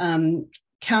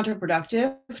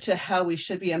counterproductive to how we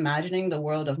should be imagining the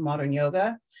world of modern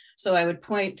yoga. So I would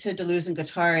point to Deleuze and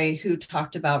Guattari, who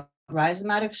talked about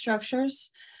rhizomatic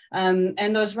structures.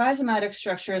 And those rhizomatic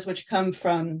structures, which come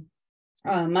from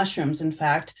mushrooms, in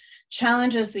fact,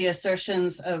 challenges the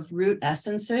assertions of root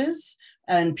essences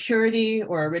and purity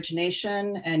or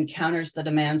origination, and counters the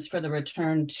demands for the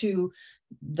return to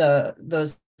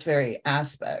those very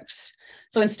aspects.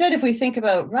 So instead, if we think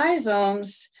about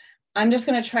rhizomes, I'm just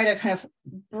going to try to kind of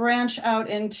branch out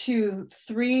into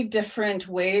 3 different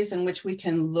ways in which we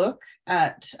can look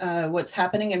at what's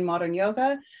happening in modern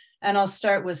yoga. And I'll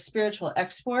start with spiritual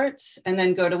exports and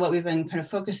then go to what we've been kind of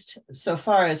focused so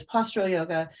far as postural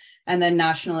yoga, and then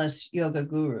nationalist yoga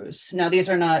gurus. Now, these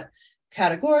are not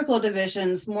categorical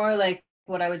divisions, more like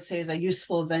what I would say is a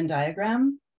useful Venn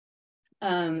diagram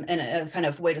and a kind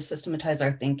of way to systematize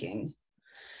our thinking.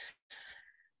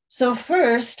 So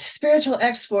first, spiritual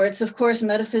exports. Of course,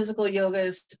 metaphysical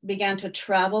yogas began to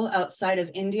travel outside of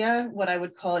India, what I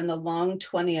would call in the long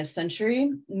 20th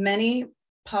century. Many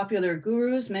popular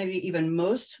gurus, maybe even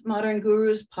most modern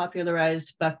gurus,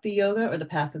 popularized bhakti yoga, or the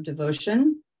path of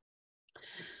devotion.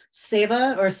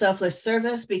 Seva, or selfless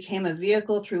service, became a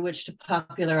vehicle through which to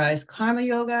popularize karma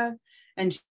yoga,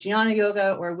 and jnana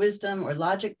yoga, or wisdom or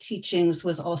logic teachings,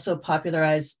 was also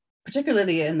popularized,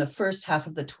 particularly in the first half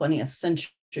of the 20th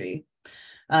century.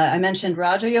 I mentioned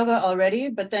Raja Yoga already,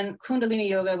 but then Kundalini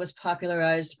Yoga was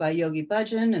popularized by Yogi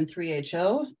Bhajan and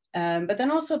 3HO, but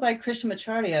then also by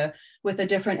Krishnamacharya with a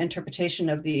different interpretation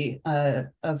of the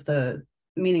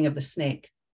meaning of the snake.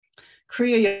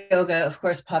 Kriya Yoga, of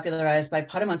course, popularized by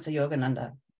Paramahansa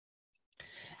Yogananda.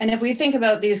 And if we think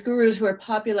about these gurus who are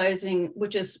popularizing,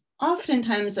 which is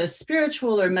oftentimes a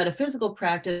spiritual or metaphysical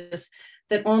practice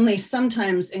that only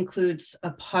sometimes includes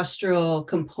a postural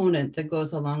component that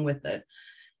goes along with it.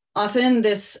 Often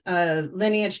this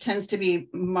lineage tends to be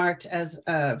marked as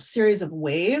a series of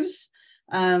waves,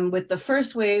 with the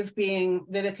first wave being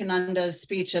Vivekananda's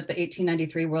speech at the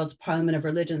 1893 World's Parliament of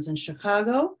Religions in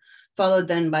Chicago, followed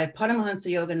then by Paramahansa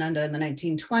Yogananda in the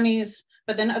 1920s,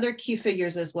 but then other key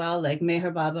figures as well, like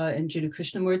Meher Baba and Jiddu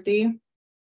Krishnamurti.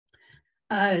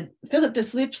 Philip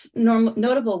Desleep's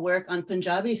notable work on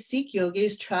Punjabi Sikh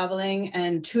yogis traveling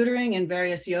and tutoring in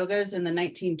various yogas in the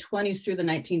 1920s through the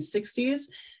 1960s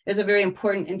is a very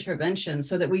important intervention,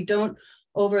 so that we don't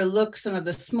overlook some of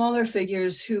the smaller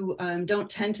figures who don't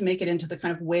tend to make it into the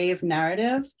kind of wave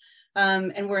narrative.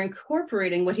 And we're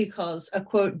incorporating what he calls a,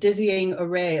 quote, dizzying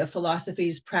array of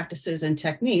philosophies, practices, and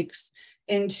techniques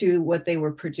into what they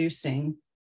were producing.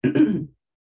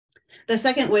 The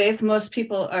second wave, most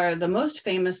people are the most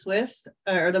famous with,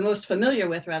 or the most familiar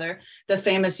with rather, the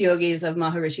famous yogis of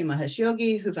Maharishi Mahesh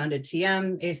Yogi, who founded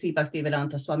TM, A.C.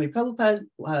 Bhaktivedanta Swami Prabhupada,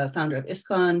 founder of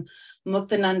ISKCON,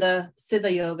 Muktananda,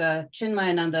 Siddha Yoga,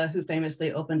 Chinmayananda, who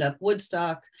famously opened up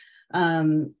Woodstock,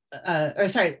 Chinmayananda,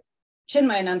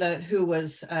 who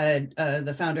was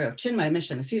the founder of Chinmaya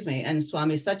Mission, and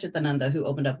Swami Satchitananda, who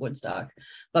opened up Woodstock.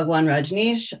 Bhagwan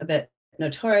Rajneesh, a bit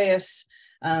notorious,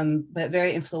 but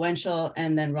very influential,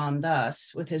 and then Ram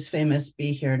Dass with his famous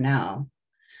Be Here Now.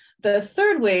 The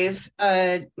third wave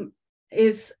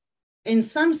is in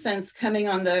some sense coming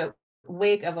on the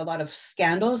wake of a lot of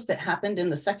scandals that happened in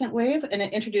the second wave, and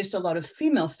it introduced a lot of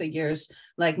female figures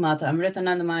like Mata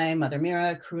Amritanandamai, Mother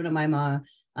Mira, Karunamai Ma,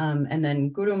 and then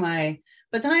Guru Mai.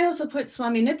 But then I also put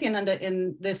Swami Nityananda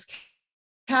in this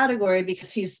category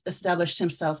because he's established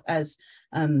himself as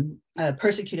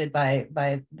persecuted by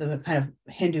the kind of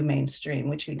Hindu mainstream,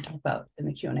 which we can talk about in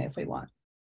the Q&A if we want.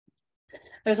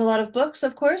 There's a lot of books,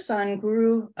 of course, on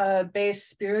guru-based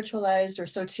spiritualized or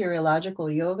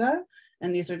soteriological yoga,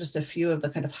 and these are just a few of the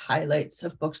kind of highlights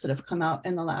of books that have come out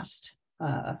in the last,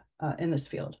 in this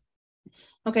field.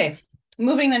 Okay,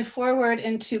 moving then forward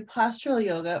into postural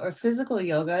yoga or physical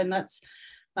yoga, and that's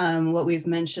what we've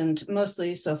mentioned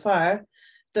mostly so far.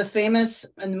 The famous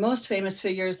and most famous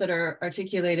figures that are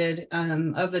articulated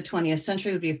of the 20th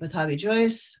century would be Pattabhi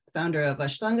Jois, founder of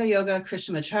Ashtanga Yoga,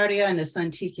 Krishnamacharya, and his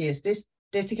son T.K.S.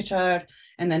 Desikachar,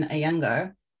 and then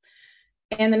Iyengar.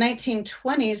 In the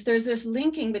 1920s, there's this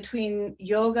linking between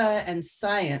yoga and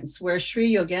science, where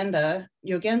Sri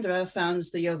Yogendra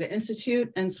founds the Yoga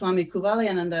Institute, and Swami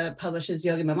Kuvalayananda publishes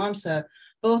Yoga Mimamsa,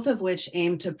 both of which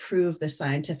aim to prove the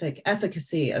scientific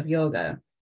efficacy of yoga.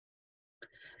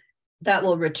 That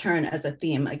will return as a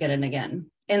theme again and again.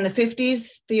 In the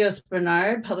 50s, Theos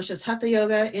Bernard publishes Hatha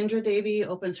Yoga, Indra Devi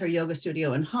opens her yoga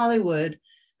studio in Hollywood,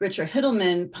 Richard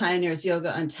Hittleman pioneers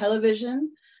yoga on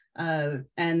television, and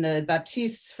the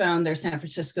Baptistes found their San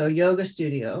Francisco yoga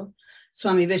studio.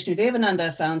 Swami Vishnu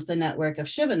Devananda founds the network of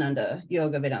Shivananda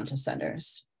Yoga Vedanta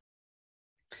centers.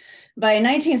 By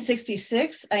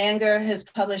 1966, Iyengar has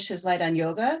published his Light on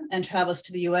Yoga and travels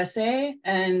to the USA,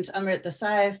 and Amrit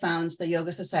Desai founds the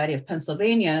Yoga Society of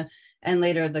Pennsylvania and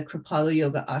later the Kripalu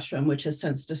Yoga Ashram, which has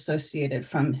since dissociated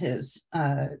from his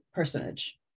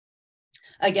personage.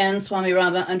 Again, Swami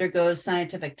Rama undergoes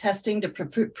scientific testing to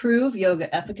prove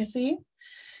yoga efficacy.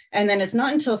 And then it's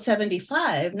not until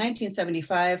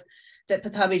 1975, that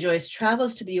Pattabhi Jois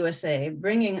travels to the USA,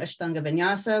 bringing Ashtanga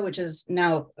Vinyasa, which is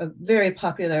now a very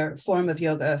popular form of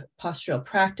yoga postural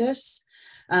practice.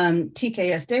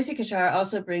 TKS Desikachar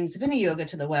also brings Vinaya Yoga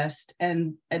to the West,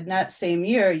 and in that same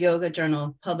year, Yoga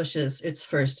Journal publishes its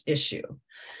first issue.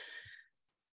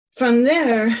 From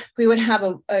there, we would have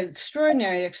an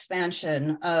extraordinary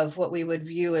expansion of what we would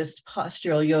view as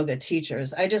postural yoga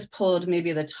teachers. I just pulled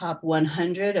maybe the top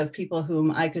 100 of people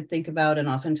whom I could think about, and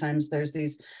oftentimes there's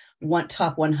these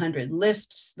top 100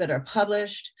 lists that are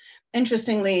published.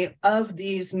 Interestingly, of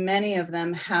these, many of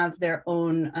them have their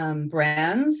own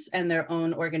brands and their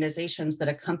own organizations that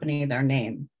accompany their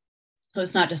name. So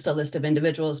it's not just a list of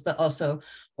individuals, but also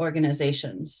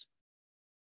organizations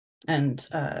and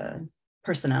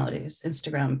personalities,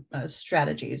 Instagram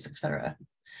strategies, etc.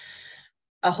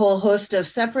 A whole host of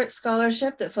separate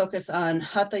scholarship that focus on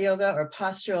Hatha Yoga or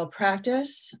postural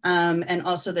practice, and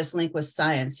also this link with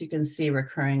science you can see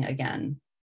recurring again.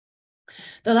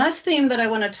 The last theme that I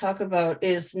want to talk about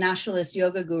is nationalist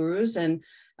yoga gurus, and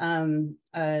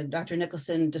Dr.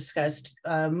 Nicholson discussed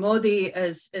Modi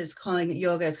is calling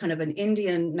yoga as kind of an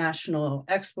Indian national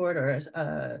export or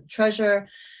a treasure.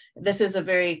 This is a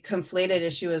very conflated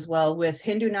issue as well with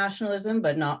Hindu nationalism,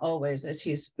 but not always, as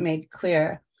he's made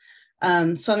clear.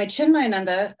 Swami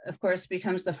Chinmayananda, of course,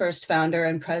 becomes the first founder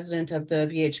and president of the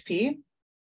BHP.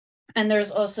 And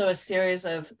there's also a series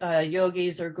of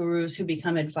yogis or gurus who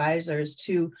become advisors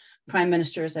to prime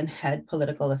ministers and head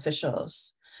political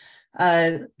officials.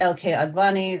 L.K.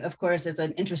 Advani, of course, is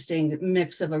an interesting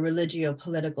mix of a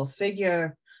religio-political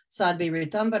figure. Sadhvi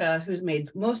Ritambara, who's made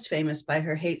most famous by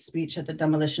her hate speech at the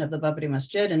demolition of the Babri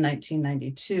Masjid in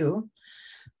 1992.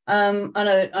 On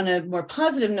a more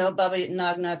positive note, Baba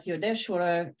Nagnath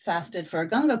Yodeshwara fasted for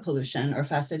Ganga pollution, or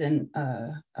fasted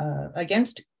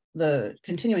against the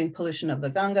continuing pollution of the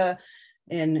Ganga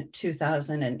in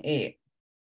 2008.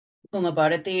 Uma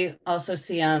Bharati, also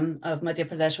CM of Madhya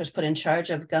Pradesh, was put in charge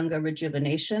of Ganga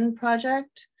Rejuvenation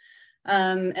Project.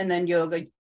 And then Yoga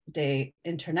Day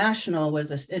International was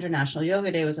this International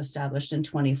Yoga Day was established in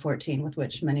 2014, with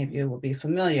which many of you will be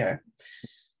familiar.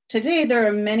 Today, there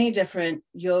are many different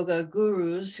yoga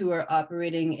gurus who are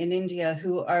operating in India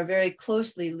who are very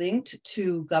closely linked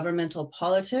to governmental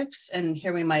politics. And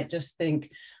here we might just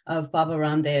think of Baba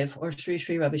Ramdev or Sri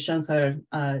Sri Ravi Shankar,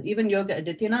 even Yogi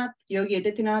Adityanath,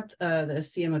 the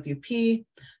CM of UP,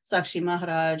 Sakshi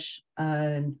Maharaj,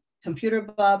 Computer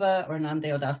Baba or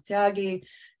Namdeo Das Tyagi,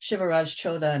 Shivaraj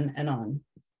Chodhan, and on.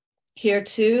 Here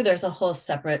too, there's a whole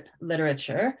separate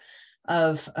literature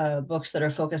of books that are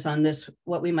focused on this,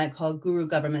 what we might call guru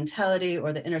governmentality,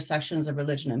 or the intersections of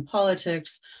religion and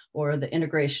politics, or the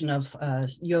integration of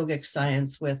yogic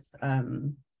science with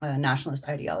nationalist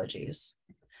ideologies.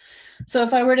 So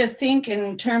if I were to think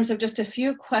in terms of just a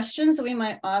few questions that we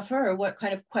might offer, or what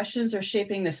kind of questions are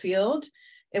shaping the field,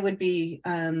 it would be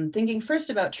thinking first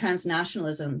about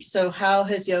transnationalism. So how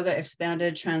has yoga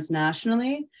expanded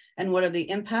transnationally, and what are the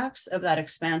impacts of that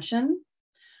expansion?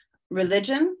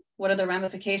 Religion. What are the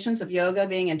ramifications of yoga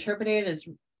being interpreted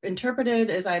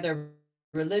as either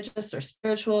religious or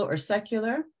spiritual or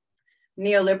secular?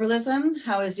 Neoliberalism,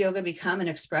 how has yoga become an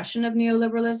expression of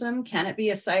neoliberalism? Can it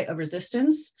be a site of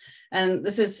resistance? And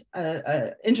this is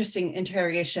an interesting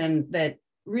interrogation that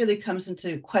really comes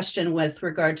into question with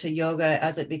regard to yoga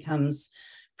as it becomes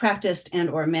practiced and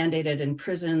or mandated in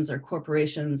prisons or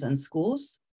corporations and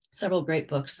schools. Several great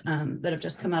books that have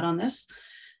just come out on this.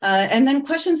 And then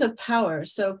questions of power.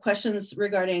 So questions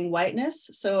regarding whiteness.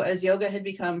 So as yoga had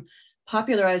become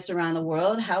popularized around the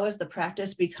world, how has the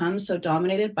practice become so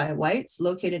dominated by whites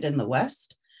located in the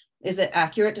West? Is it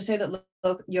accurate to say that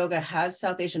yoga has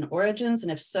South Asian origins?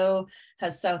 And if so,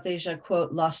 has South Asia,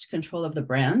 quote, lost control of the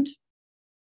brand?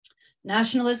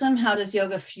 Nationalism, how does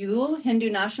yoga fuel Hindu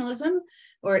nationalism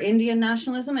or Indian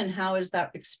nationalism? And how is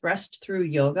that expressed through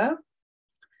yoga?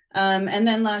 And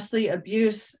then lastly,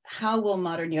 abuse. How will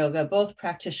modern yoga, both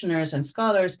practitioners and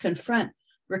scholars, confront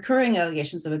recurring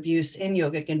allegations of abuse in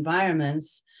yogic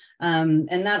environments? And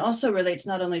that also relates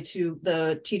not only to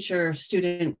the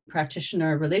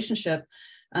teacher-student-practitioner relationship,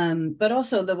 but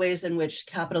also the ways in which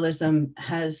capitalism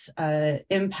has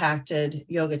impacted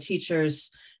yoga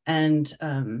teachers and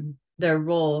their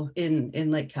role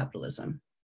in late capitalism.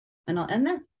 And I'll end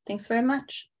there. Thanks very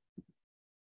much.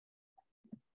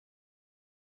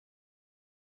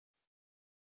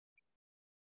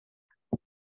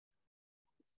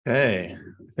 Okay,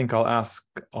 I think I'll ask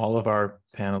all of our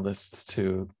panelists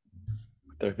to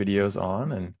put their videos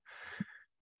on, and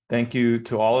thank you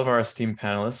to all of our esteemed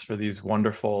panelists for these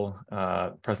wonderful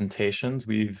presentations.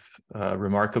 We've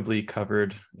remarkably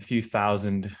covered a few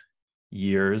thousand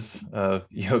years of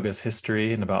yoga's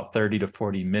history in about 30 to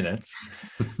 40 minutes.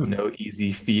 No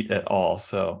easy feat at all.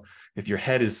 So if your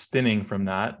head is spinning from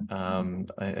that,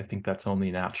 I think that's only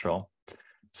natural.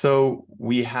 So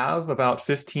we have about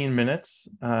 15 minutes,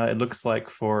 it looks like,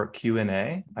 for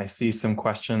Q&A. I see some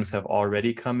questions have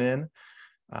already come in.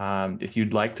 If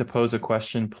you'd like to pose a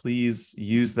question, please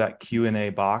use that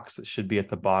Q&A box. It should be at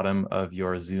the bottom of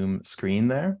your Zoom screen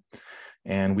there.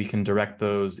 And we can direct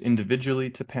those individually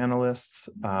to panelists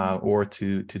or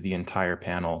to the entire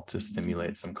panel to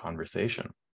stimulate some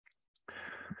conversation.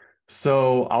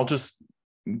 So I'll just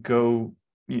go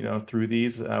through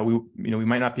these. We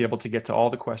might not be able to get to all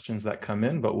the questions that come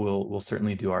in, but we'll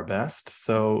certainly do our best.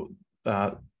 So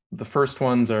the first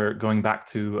ones are going back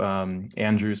to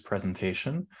Andrew's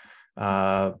presentation.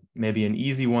 Maybe an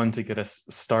easy one to get us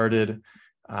started.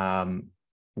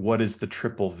 What is the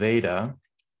triple Veda?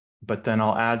 But then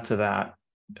I'll add to that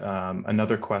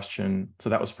another question. So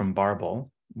that was from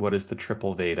Barbel. What is the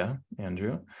triple Veda,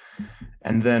 Andrew?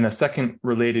 And then a second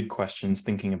related question,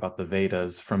 thinking about the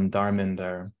Vedas, from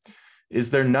Dharminder.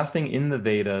 Is there nothing in the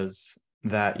Vedas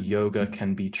that yoga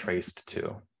can be traced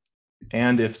to?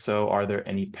 And if so, are there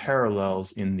any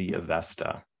parallels in the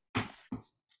Avesta?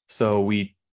 So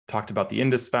we talked about the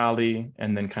Indus Valley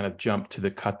and then kind of jumped to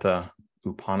the Katha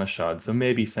Upanishad. So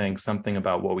maybe saying something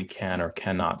about what we can or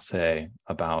cannot say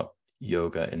about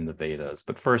yoga in the Vedas.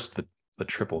 But first, the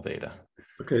triple Veda.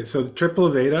 Okay, so the triple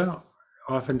Veda,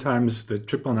 oftentimes the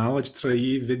triple knowledge,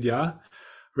 Trayi Vidya,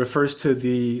 refers to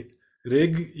the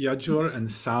Rig, Yajur, and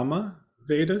Sama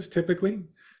Vedas typically.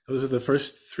 Those are the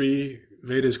first three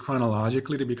Vedas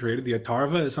chronologically to be created. The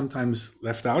Atharva is sometimes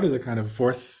left out as a kind of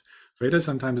fourth Veda.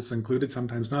 Sometimes it's included,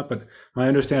 sometimes not. But my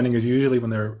understanding is usually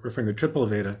when they're referring to triple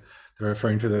Veda, they're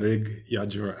referring to the Rig,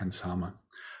 Yajur, and Sama.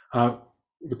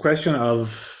 The question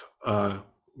of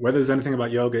whether there's anything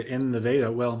about yoga in the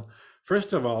Veda, well,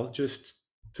 first of all, just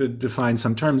to define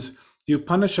some terms, the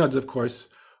Upanishads, of course,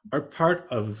 are part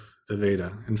of the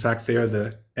Veda. In fact, they are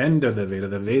the end of the Veda,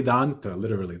 the Vedanta,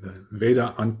 literally, the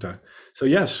Veda Anta. So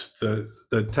yes,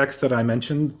 the text that I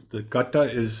mentioned, the Gata,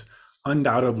 is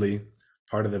undoubtedly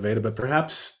part of the Veda, but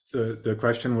perhaps the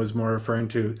question was more referring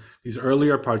to these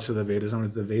earlier parts of the Vedas, known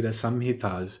as the Veda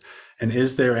Samhitas, and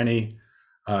is there any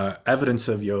evidence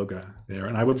of yoga there?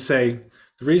 And I would say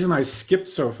the reason I skipped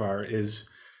so far is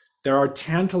there are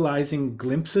tantalizing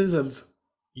glimpses of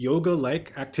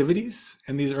yoga-like activities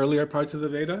in these earlier parts of the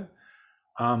Veda,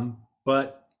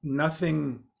 but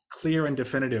nothing clear and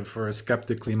definitive for a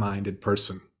skeptically minded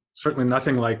person. Certainly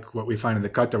nothing like what we find in the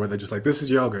Katha, where they're just like, this is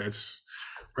yoga, it's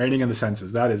reigning in the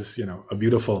senses. That is, a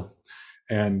beautiful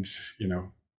and,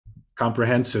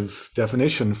 comprehensive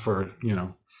definition for,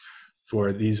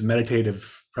 for these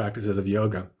meditative practices of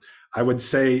yoga. I would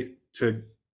say, to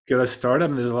get us started,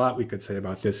 and there's a lot we could say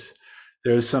about this,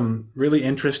 there's some really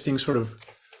interesting sort of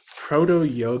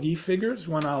proto-yogi figures.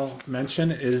 One I'll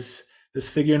mention is this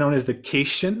figure known as the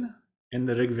Keshin in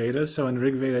the Rig Veda. So in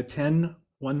Rig Veda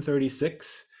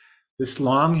 10:136, this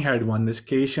long-haired one, this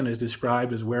Keshin, is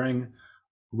described as wearing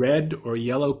red or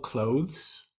yellow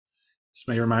clothes. This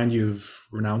may remind you of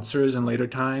renouncers in later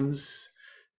times.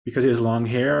 Because he has long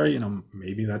hair,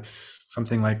 maybe that's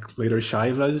something like later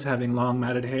Shaivas having long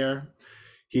matted hair.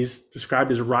 He's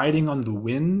described as riding on the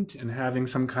wind and having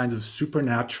some kinds of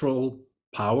supernatural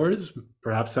powers.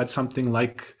 Perhaps that's something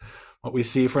like what we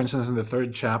see, for instance, in the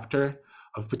third chapter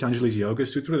of Patanjali's Yoga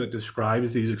Sutra that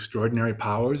describes these extraordinary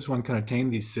powers one can attain,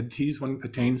 these siddhis one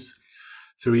attains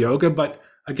through yoga. But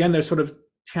again, they're sort of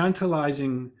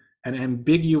tantalizing and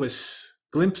ambiguous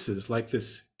glimpses like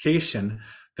this Keshin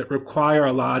that require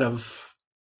a lot of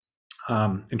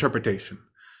interpretation.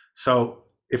 So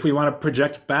if we want to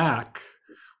project back,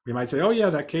 we might say, oh yeah,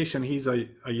 that Keshin, he's a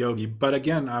yogi. But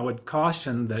again, I would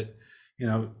caution that,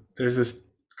 there's this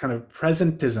kind of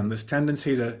presentism, this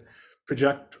tendency to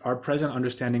project our present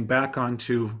understanding back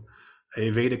onto a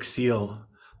Vedic seal,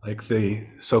 like the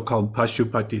so-called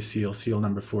Pashupati seal, seal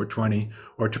number 420,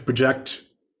 or to project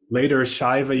later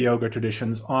Shaiva yoga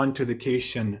traditions onto the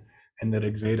Keshin and the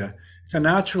Rig Veda. It's a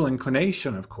natural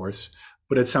inclination, of course,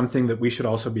 but it's something that we should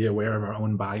also be aware of our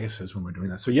own biases when we're doing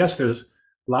that. So yes, there's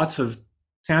lots of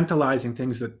tantalizing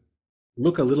things that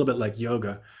look a little bit like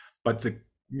yoga, but the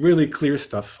really clear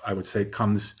stuff, I would say,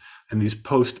 comes in these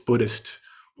post-Buddhist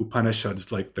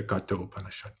Upanishads like the Katha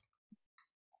Upanishad.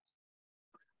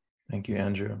 Thank you,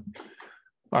 Andrew.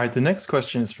 All right, the next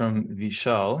question is from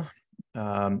Vishal.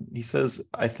 He says,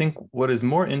 I think what is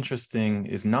more interesting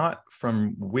is not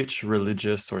from which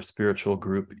religious or spiritual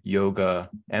group yoga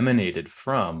emanated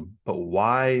from, but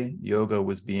why yoga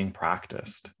was being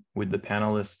practiced. Would the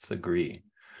panelists agree?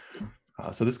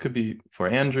 So this could be for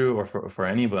Andrew or for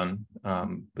anyone,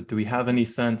 but do we have any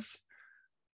sense?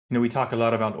 We talk a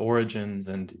lot about origins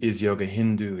and is yoga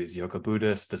Hindu, is yoga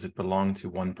Buddhist, does it belong to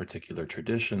one particular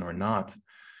tradition or not?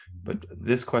 But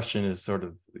this question is sort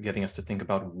of getting us to think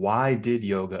about, why did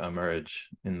yoga emerge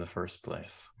in the first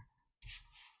place?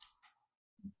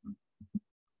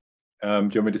 Do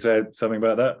you want me to say something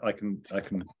about that?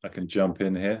 I can jump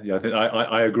in here. Yeah, I think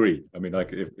I agree. I mean,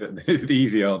 if the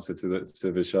easy answer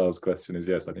to Vishal's question is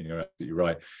yes. I think you're absolutely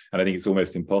right, and I think it's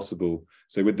almost impossible.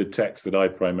 So with the texts that I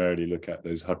primarily look at,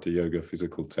 those Hatha Yoga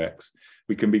physical texts,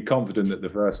 we can be confident that the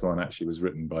first one actually was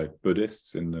written by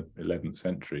Buddhists in the 11th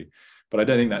century, but I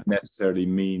don't think that necessarily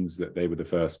means that they were the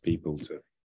first people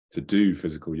to do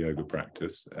physical yoga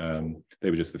practice.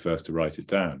 They were just the first to write it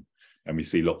down. And we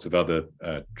see lots of other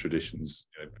traditions,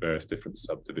 various different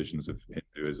subdivisions of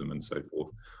Hinduism and so forth,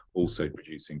 also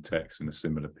producing texts in a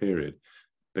similar period.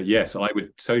 But yes, I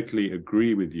would totally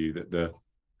agree with you that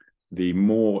the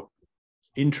more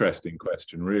interesting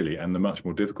question, really, and the much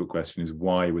more difficult question is,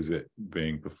 why was it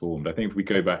being performed? I think if we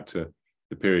go back to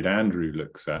the period Andrew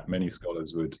looks at, many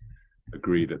scholars would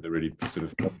agree that the really sort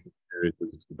of period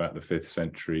was about the 5th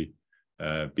century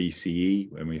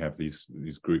BCE, when we have these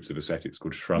groups of ascetics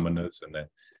called Shramanas, and there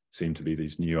seem to be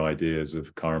these new ideas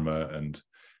of karma and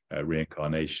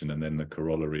reincarnation, and then the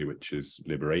corollary, which is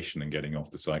liberation and getting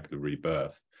off the cycle of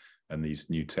rebirth. And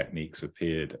these new techniques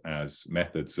appeared as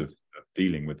methods of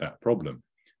dealing with that problem,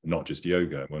 not just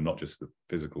yoga, well, not just the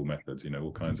physical methods,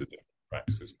 all kinds of different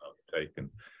practices taken.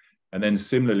 And then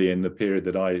similarly, in the period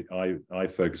that I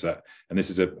focus at, and this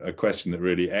is a question that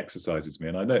really exercises me,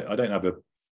 and I don't have a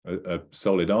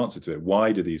solid answer to it.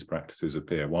 Why do these practices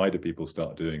appear? Why do people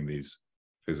start doing these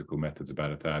physical methods about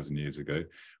 1,000 years ago?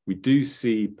 We do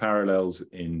see parallels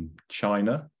in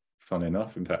China, fun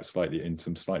enough. In fact, in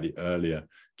some slightly earlier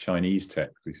Chinese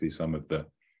texts, we see some of the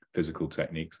physical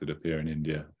techniques that appear in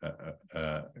India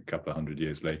a couple of hundred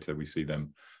years later. We see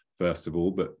them first of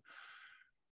all, but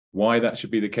why that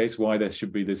should be the case, why there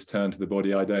should be this turn to the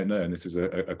body, I don't know. And this is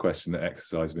a question that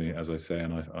exercises me, as I say,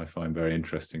 and I find very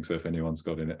interesting. So if anyone's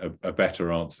got a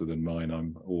better answer than mine,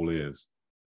 I'm all ears.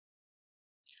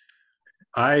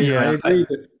 I agree.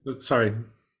 Sorry.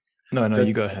 No,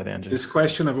 you go ahead, Andrew. This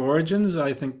question of origins,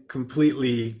 I think,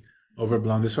 completely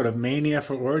overblown. This sort of mania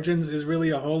for origins is really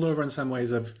a holdover in some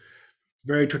ways of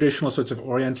very traditional sorts of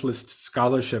Orientalist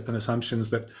scholarship and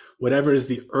assumptions that whatever is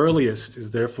the earliest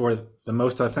is therefore the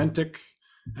most authentic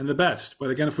and the best. But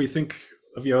again, if we think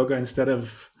of yoga instead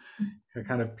of a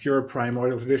kind of pure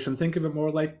primordial tradition, think of it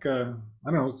more like,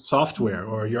 software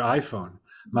or your iPhone.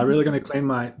 Am I really going to claim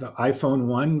the iPhone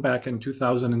 1 back in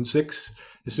 2006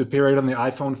 is superior to the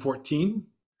iPhone 14?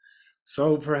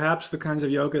 So perhaps the kinds of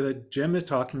yoga that Jim is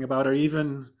talking about are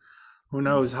even, who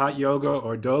knows, hot yoga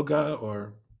or doga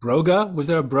or broga. Was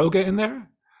there a broga in there?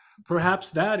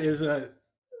 Perhaps that is a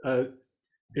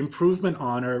improvement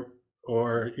on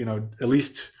or at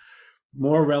least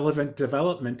more relevant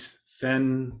development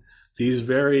than these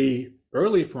very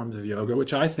early forms of yoga,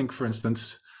 which I think, for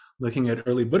instance, looking at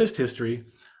early Buddhist history,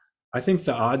 I think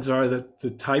the odds are that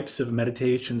the types of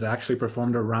meditations actually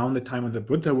performed around the time of the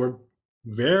Buddha were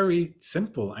very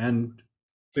simple, and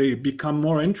they become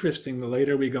more interesting the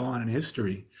later we go on in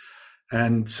history.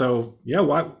 And so,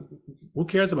 who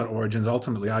cares about origins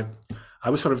ultimately? I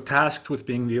was sort of tasked with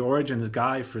being the origins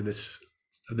guy for this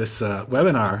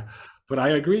webinar, but I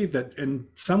agree that in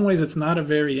some ways it's not a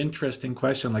very interesting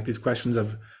question, like these questions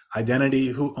of identity,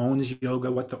 who owns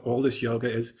yoga, what the oldest yoga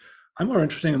is. I'm more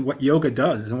interested in what yoga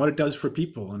does and what it does for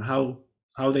people and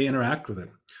how they interact with it.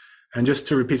 And just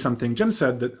to repeat something Jim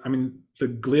said, the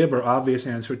glib or obvious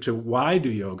answer to why do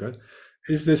yoga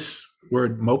is this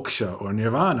word moksha or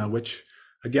nirvana, which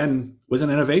again was an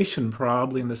innovation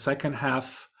probably in the second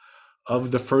half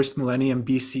of the first millennium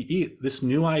BCE. This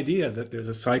new idea that there's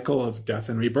a cycle of death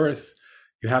and rebirth.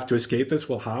 You have to escape this.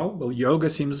 Well, how? Well, yoga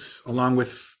seems, along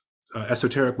with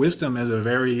esoteric wisdom, as a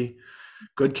very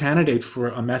good candidate for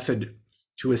a method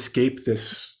to escape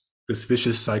this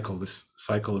vicious cycle, this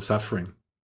cycle of suffering.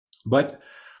 But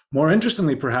more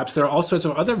interestingly, perhaps, there are all sorts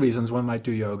of other reasons one might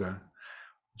do yoga.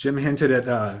 Jim hinted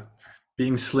at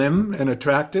being slim and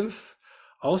attractive.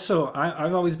 Also,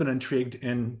 I've always been intrigued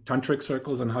in tantric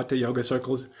circles and hatha yoga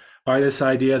circles by this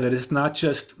idea that it's not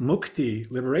just mukti,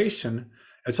 liberation,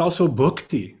 it's also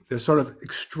bhukti. There's sort of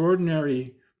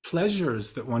extraordinary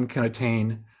pleasures that one can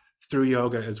attain through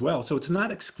yoga as well. So it's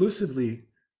not exclusively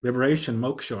liberation,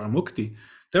 moksha, or mukti.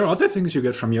 There are other things you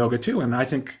get from yoga too. And I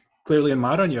think clearly in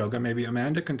modern yoga, maybe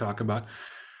Amanda can talk about,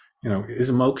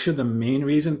 is moksha the main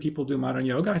reason people do modern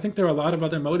yoga? I think there are a lot of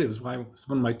other motives why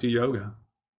someone might do yoga.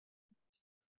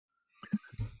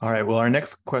 All right, well, our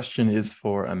next question is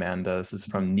for Amanda. This is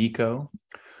from Nico.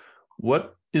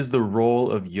 What is the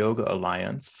role of Yoga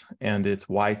Alliance and its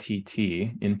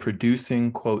YTT in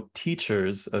producing, quote,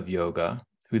 teachers of yoga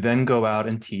who then go out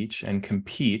and teach and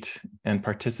compete and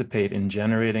participate in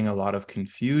generating a lot of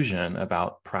confusion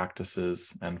about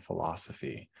practices and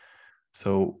philosophy?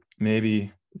 So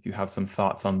maybe if you have some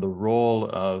thoughts on the role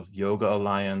of Yoga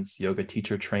Alliance, yoga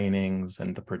teacher trainings,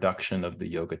 and the production of the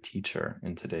yoga teacher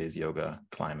in today's yoga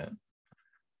climate.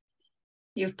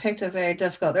 You've picked a very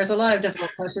difficult, there's a lot of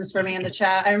difficult questions for me in the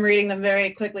chat. I'm reading them very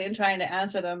quickly and trying to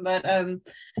answer them, but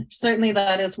certainly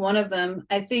that is one of them.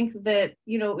 I think that,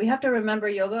 you know, we have to remember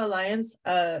Yoga Alliance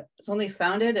was only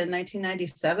founded in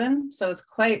 1997. So it's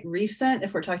quite recent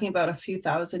if we're talking about a few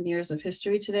thousand years of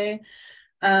history today.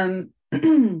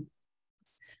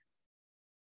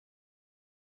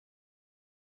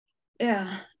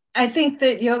 Yeah, I think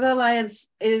that Yoga Alliance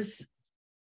is,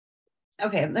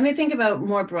 okay, let me think about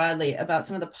more broadly about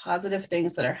some of the positive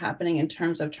things that are happening in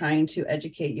terms of trying to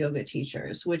educate yoga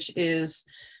teachers, which is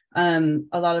a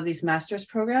lot of these master's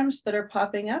programs that are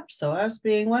popping up, SOAS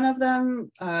being one of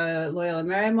them, Loyola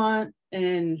Marymount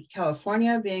in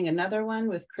California being another one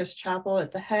with Chris Chappell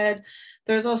at the head.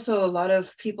 There's also a lot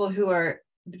of people who are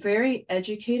very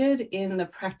educated in the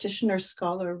practitioner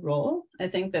scholar role. I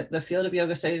think that the field of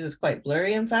yoga studies is quite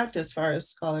blurry, in fact, as far as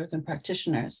scholars and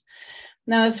practitioners.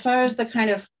 Now, as far as the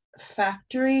kind of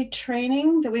factory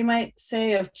training that we might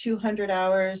say of 200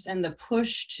 hours and the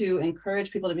push to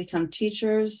encourage people to become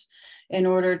teachers in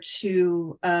order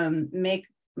to make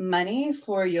money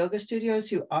for yoga studios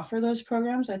who offer those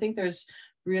programs, I think there's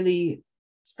really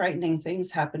frightening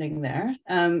things happening there.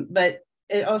 But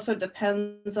it also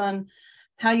depends on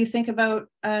how you think about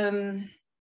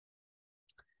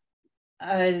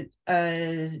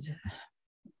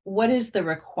what is the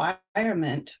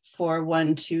requirement for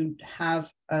one to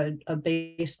have a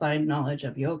baseline knowledge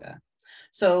of yoga.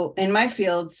 So in my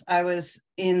fields, I was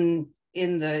in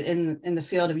the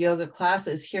field of yoga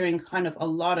classes, hearing kind of a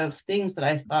lot of things that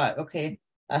I thought, okay,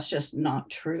 that's just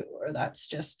not true, or that's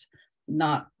just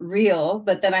not real.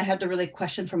 But then I had to really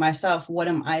question for myself, what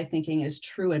am I thinking is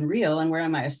true and real, and where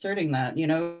am I asserting that? You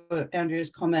know, Andrew's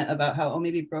comment about how, oh,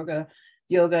 maybe Broga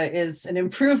yoga is an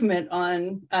improvement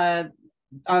on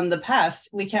the past.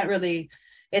 We can't really,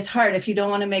 it's hard if you don't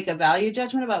want to make a value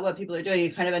judgment about what people are doing.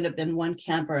 You kind of end up in one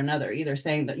camp or another, either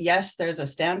saying that yes, there's a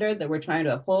standard that we're trying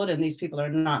to uphold and these people are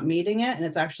not meeting it and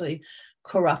it's actually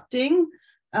corrupting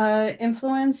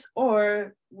influence,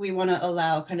 or we want to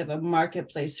allow kind of a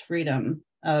marketplace freedom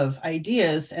of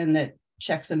ideas and that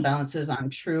checks and balances on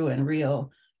true and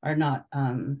real are not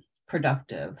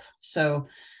productive. So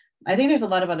I think there's a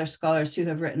lot of other scholars who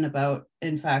have written about,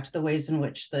 in fact, the ways in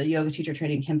which the yoga teacher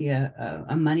training can be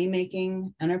a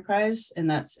money-making enterprise. And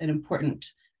that's an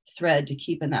important thread to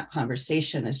keep in that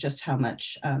conversation, is just how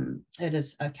much it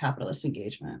is a capitalist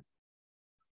engagement.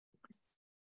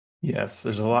 Yes,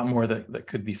 there's a lot more that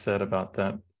could be said about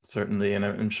that, certainly. And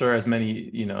I'm sure as many,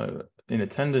 you know, in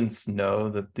attendance know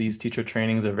that these teacher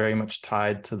trainings are very much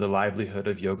tied to the livelihood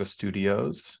of yoga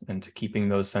studios, and to keeping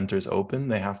those centers open,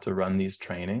 they have to run these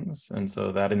trainings. And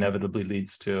so that inevitably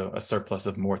leads to a surplus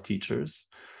of more teachers.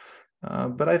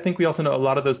 But I think we also know a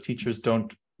lot of those teachers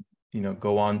don't, you know,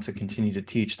 go on to continue to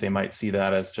teach. They might see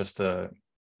that as just an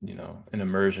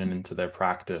immersion into their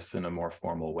practice in a more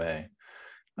formal way.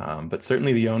 But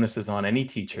certainly the onus is on any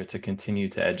teacher to continue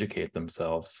to educate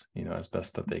themselves, you know, as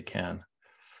best that they can.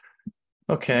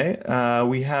 Okay,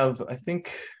 we have, I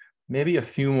think, maybe a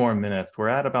few more minutes. We're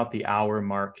at about the hour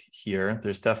mark here.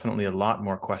 There's definitely a lot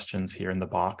more questions here in the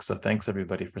box. So thanks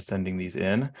everybody for sending these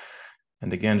in.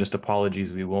 And again, just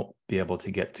apologies, we won't be able to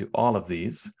get to all of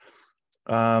these.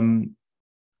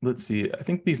 Let's see, I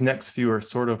think these next few are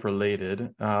sort of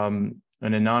related.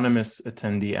 An anonymous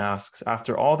attendee asks,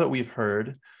 after all that we've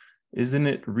heard, isn't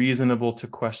it reasonable to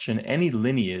question any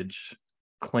lineage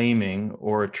claiming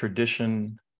or a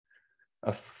tradition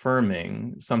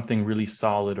affirming something really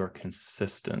solid or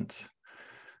consistent?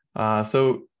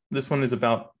 So this one is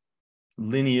about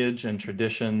lineage and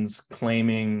traditions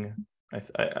claiming,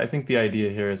 I think the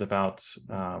idea here is about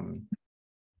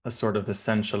a sort of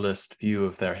essentialist view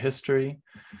of their history.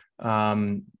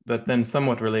 But then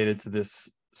somewhat related to this,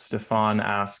 Stefan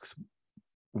asks,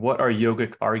 what are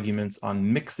yogic arguments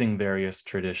on mixing various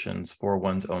traditions for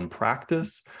one's own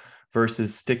practice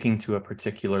versus sticking to a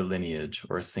particular lineage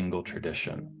or a single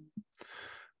tradition?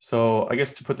 So I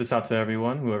guess to put this out to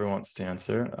everyone, whoever wants to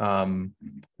answer,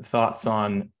 thoughts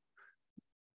on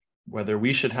whether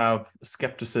we should have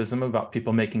skepticism about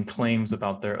people making claims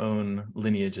about their own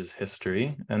lineage's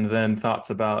history, and then thoughts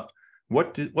about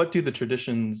what do the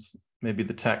traditions, maybe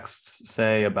the texts,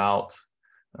 say about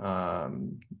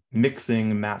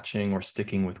mixing, matching, or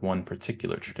sticking with one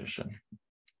particular tradition.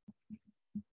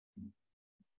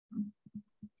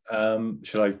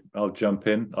 I'll jump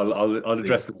in. I'll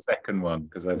address the second one,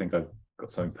 because I think I've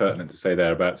got something pertinent to say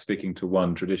there about sticking to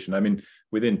one tradition. I mean,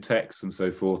 within texts and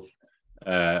so forth,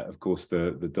 Of course,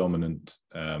 the dominant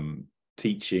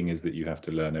teaching is that you have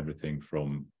to learn everything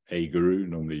from a guru,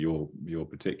 normally your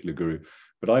particular guru.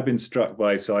 But I've been struck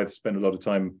by, so I've spent a lot of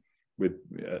time with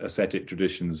ascetic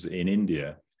traditions in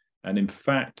India, and in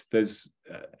fact, there's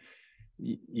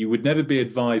you would never be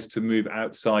advised to move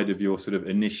outside of your sort of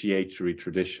initiatory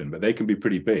tradition, but they can be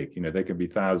pretty big. You know, they can be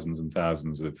thousands and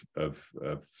thousands of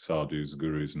sadhus,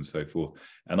 gurus, and so forth.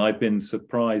 And I've been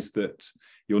surprised that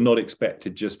you're not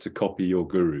expected just to copy your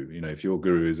guru. You know, if your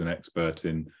guru is an expert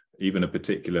in even a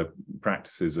particular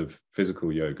practices of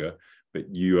physical yoga, but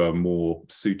you are more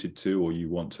suited to, or you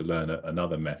want to learn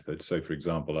another method. So, for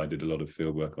example, I did a lot of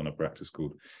field work on a practice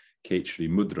called Khetri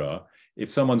Mudra. If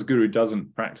someone's guru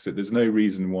doesn't practice it, there's no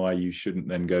reason why you shouldn't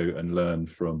then go and learn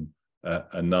from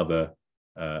another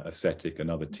ascetic,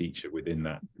 another teacher within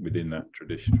that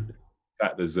tradition. In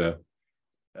fact, there's a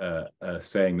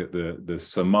saying that the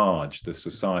samaj, the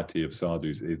society of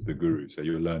sadhus, is the guru. So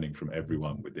you're learning from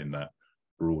everyone within that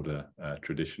broader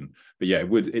tradition. But yeah,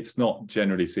 it's not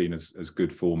generally seen as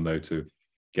good form, though, to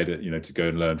get it, you know, to go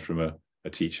and learn from a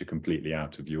teacher completely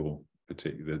out of your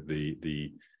particular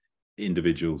the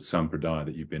individual sampradaya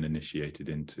that you've been initiated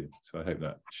into. So I hope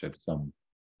that sheds some,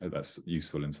 I hope that's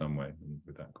useful in some way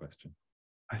with that question.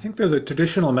 I think there's a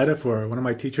traditional metaphor. One of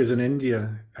my teachers in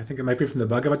India, I think it might be from the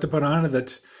Bhagavata Purana,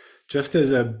 that just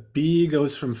as a bee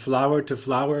goes from flower to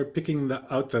flower, picking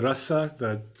out the rasa,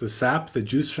 the sap, the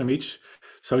juice from each,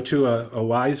 so too a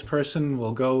wise person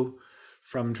will go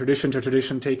from tradition to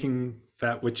tradition, taking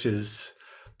that which is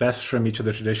best from each of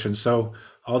the traditions. So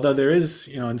although there is,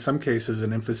 you know, in some cases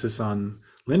an emphasis on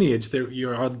lineage, there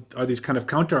are these kind of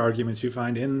counter arguments you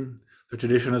find in the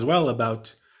tradition as well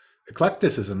about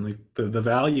eclecticism, like the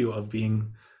value of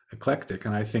being eclectic.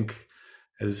 And I think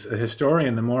as a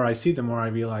historian, the more I see, the more I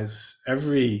realize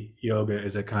every yoga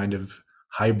is a kind of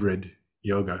hybrid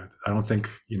yoga. I don't think,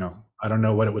 you know, I don't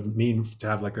know what it would mean to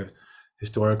have like a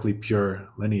historically pure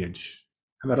lineage.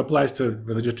 And that applies to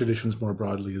religious traditions more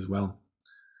broadly as well.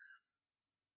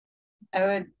 I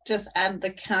would just add the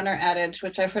counter adage,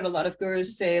 which I've heard a lot of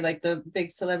gurus say, like the big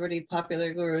celebrity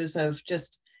popular gurus, of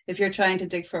just, if you're trying to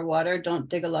dig for water, don't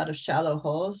dig a lot of shallow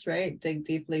holes, right? Dig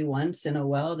deeply once in a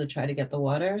well to try to get the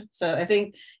water. So I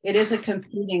think it is a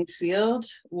competing field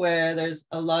where there's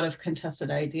a lot of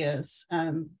contested ideas,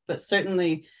 but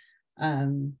certainly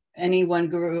any one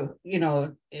guru, you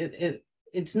know,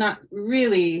 it's not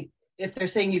really, if they're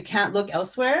saying you can't look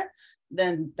elsewhere,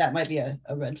 then that might be a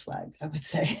red flag, I would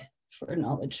say, for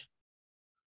knowledge.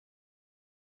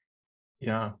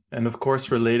 Yeah, and of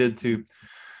course, related to,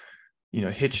 you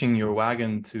know, hitching your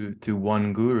wagon to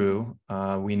one guru,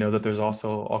 we know that there's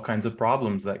also all kinds of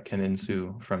problems that can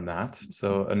ensue from that.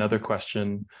 So another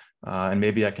question, and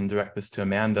maybe I can direct this to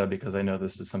Amanda, because I know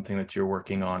this is something that you're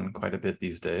working on quite a bit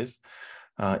these days.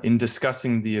 In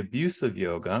discussing the abuse of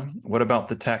yoga, what about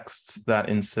the texts that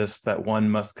insist that one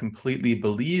must completely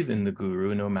believe in the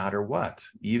guru no matter what,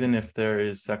 even if there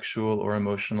is sexual or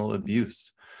emotional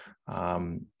abuse?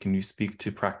 Can you speak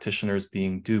to practitioners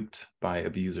being duped by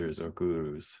abusers or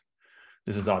gurus?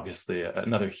 This is obviously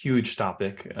another huge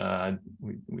topic that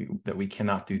we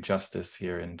cannot do justice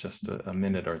here in just a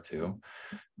minute or two.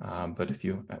 But if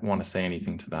you want to say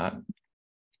anything to that.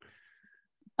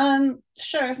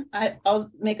 Sure. I'll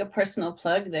make a personal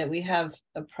plug that we have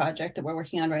a project that we're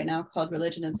working on right now called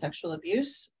Religion and Sexual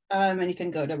Abuse. And you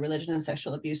can go to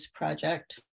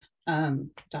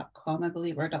religionandsexualabuseproject.com, I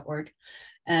believe, or .org.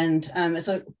 And it's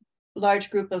a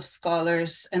large group of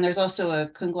scholars, and there's also a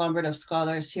conglomerate of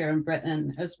scholars here in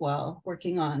Britain as well,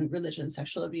 working on religion and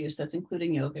sexual abuse, that's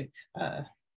including yogic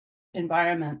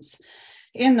environments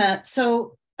in that.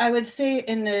 So I would say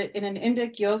in an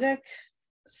Indic yogic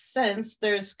sense,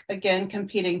 there's again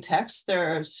competing texts.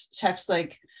 There's texts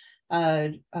like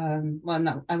well,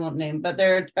 I won't name, but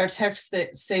there are texts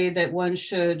that say that one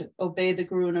should obey the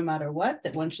guru no matter what,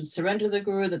 that one should surrender to the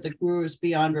guru, that the guru is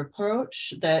beyond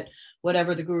reproach, that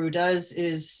whatever the guru does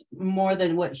is more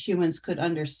than what humans could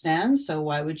understand. So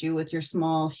why would you, with your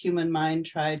small human mind,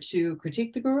 try to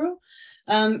critique the guru?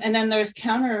 And then there's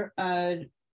counter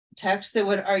texts that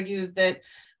would argue that,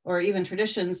 or even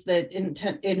traditions that in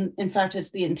fact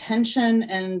it's the intention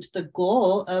and the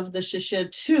goal of the shishya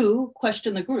to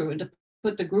question the guru and to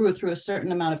put the guru through a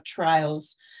certain amount of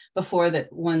trials before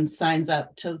that one signs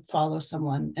up to follow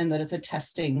someone, and that it's a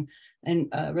testing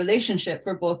and relationship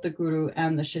for both the guru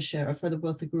and the shishya, or for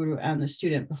both the guru and the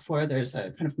student, before there's a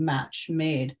kind of match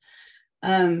made.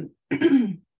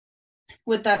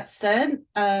 With that said,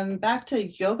 back to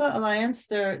Yoga Alliance,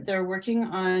 they're working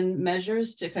on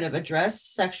measures to kind of address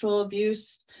sexual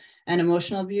abuse and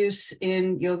emotional abuse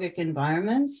in yogic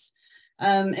environments.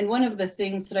 And one of the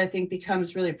things that I think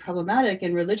becomes really problematic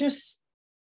in religious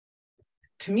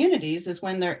communities is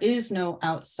when there is no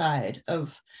outside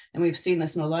of, and we've seen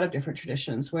this in a lot of different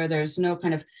traditions, where there's no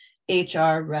kind of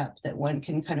HR rep that one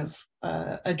can kind of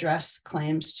address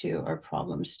claims to or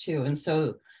problems to. And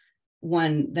so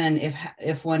one then,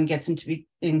 if one gets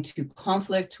into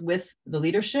conflict with the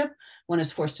leadership, one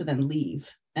is forced to then leave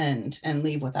and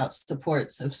leave without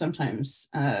supports of sometimes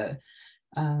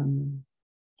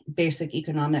basic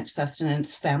economic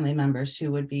sustenance, family members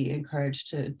who would be encouraged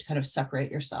to kind of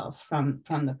separate yourself from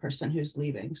the person who's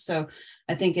leaving. So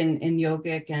I think in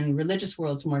yogic and religious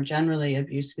worlds more generally,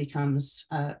 abuse becomes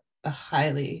a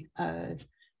highly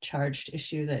charged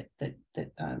issue that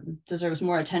deserves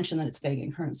more attention than it's getting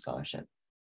in current scholarship.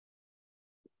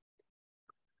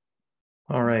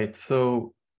 All right,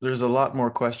 so there's a lot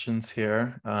more questions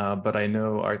here, but I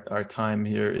know our time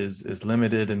here is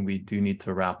limited and we do need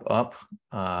to wrap up.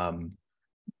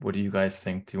 What do you guys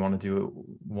think? Do you want to do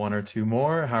one or two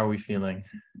more? How are we feeling?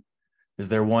 Is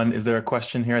there a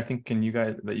question here? I think you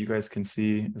guys can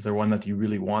see, is there one that you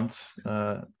really want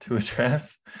to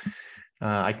address?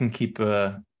 I can keep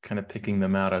kind of picking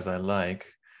them out as I like.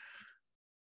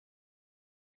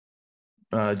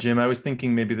 Jim, I was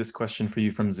thinking maybe this question for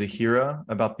you from Zahira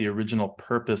about the original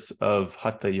purpose of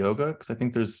Hatha Yoga, because I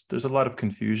think there's a lot of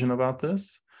confusion about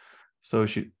this. So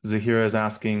Zahira is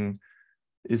asking,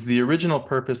 is the original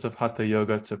purpose of Hatha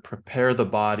Yoga to prepare the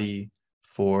body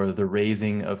for the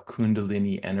raising of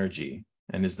Kundalini energy?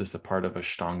 And is this a part of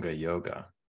Ashtanga Yoga?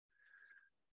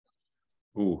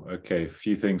 Oh, okay. A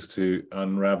few things to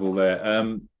unravel there.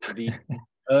 The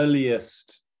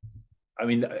earliest, I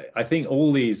mean, I think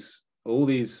all these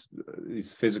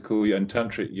physical and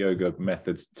tantric yoga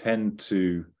methods tend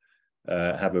to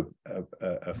have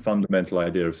a fundamental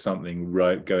idea of something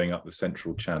right going up the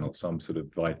central channel, some sort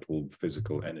of vital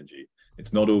physical energy.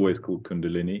 It's not always called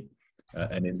Kundalini,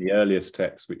 and in the earliest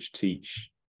texts which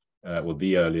teach,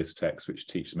 the earliest texts which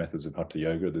teach the methods of Hatha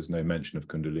Yoga, there's no mention of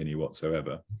Kundalini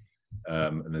whatsoever.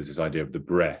 And there's this idea of the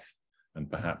breath and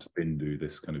perhaps Bindu,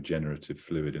 this kind of generative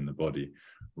fluid in the body,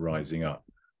 rising up.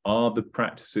 Are the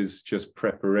practices just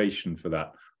preparation for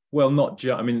that? Well, not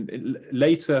just, I mean,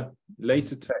 later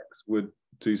texts would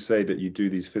say that you do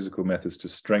these physical methods to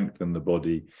strengthen the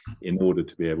body in order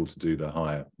to be able to do the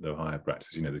higher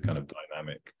practices, the kind of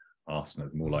dynamic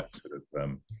asanas, more like sort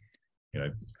of,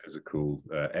 physical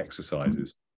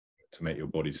exercises to make your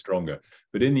body stronger.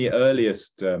 But in the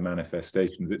earliest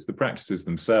manifestations, it's the practices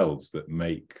themselves that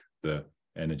make the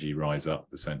energy rise up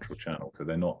the central channel. So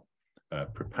they're not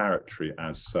preparatory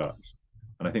as such.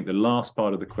 And I think the last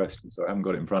part of the question, so I haven't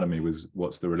got it in front of me, was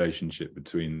what's the relationship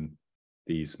between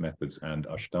these methods and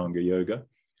Ashtanga Yoga?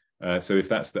 So if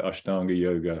that's the Ashtanga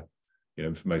Yoga,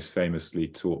 most famously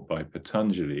taught by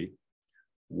Patanjali,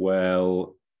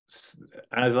 well,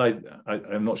 as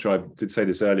I'm not sure I did say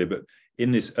this earlier, but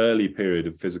in this early period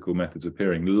of physical methods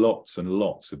appearing, lots and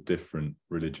lots of different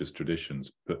religious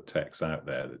traditions put texts out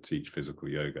there that teach physical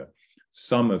yoga,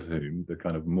 some of whom, the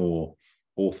kind of more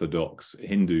orthodox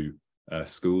Hindu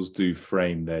schools, do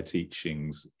frame their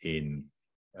teachings in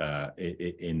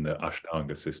the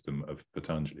Ashtanga system of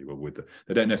Patanjali. Well,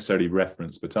 they don't necessarily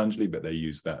reference Patanjali, but they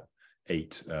use that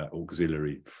 8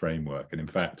 auxiliary framework. And in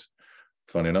fact,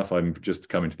 funny enough, I'm just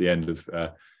coming to the end of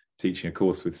teaching a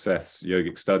course with Seth's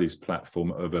Yogic Studies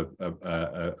platform of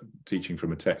a teaching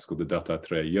from a text called the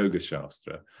Dattatreya Yoga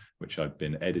Shastra, which I've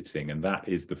been editing. And that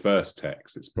is the first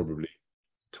text. It's probably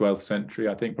 12th century,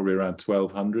 I think, probably around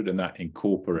 1200. And that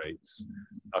incorporates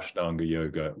Ashtanga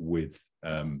Yoga with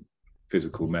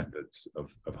physical methods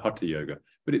of Hatha Yoga.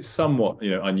 But it's somewhat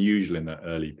unusual in that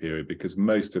early period, because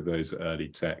most of those early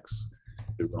texts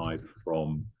derive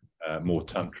from more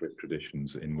tantric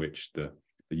traditions, in which the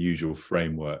usual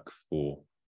framework for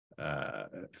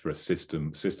a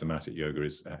systematic yoga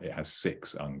is it has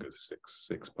 6 angas,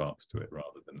 six parts to it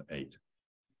rather than 8.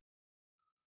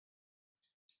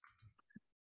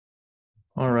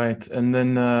 All right, and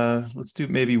then let's do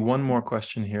maybe one more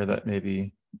question here that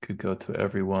maybe could go to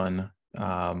everyone.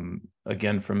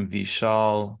 Again, from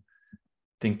Vishal,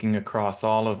 thinking across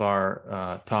all of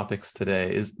our topics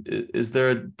today, is there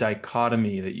a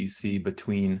dichotomy that you see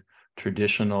between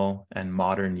traditional and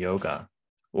modern yoga,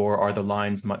 or are the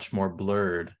lines much more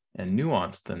blurred and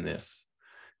nuanced than this?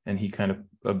 And he kind of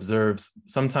observes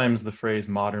sometimes the phrase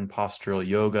modern postural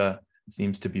yoga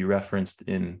seems to be referenced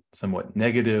in somewhat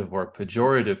negative or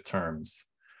pejorative terms.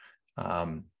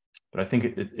 But I think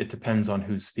it depends on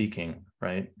who's speaking,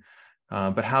 right?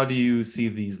 But how do you see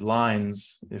these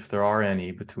lines, if there are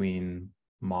any, between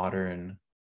modern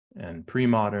and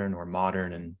pre-modern, or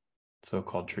modern and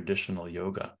so-called traditional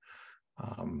yoga?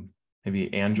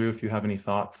 Maybe Andrew, if you have any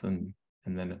thoughts, and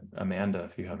then Amanda,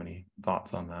 if you have any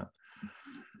thoughts on that.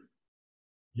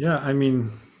 Yeah, I mean,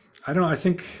 I don't know. I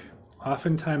think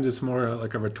oftentimes it's more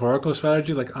like a rhetorical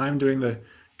strategy. Like I'm doing the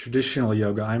traditional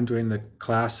yoga, I'm doing the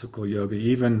classical yoga.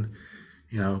 Even,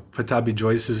 Patabi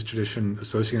Joyce's tradition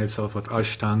associating itself with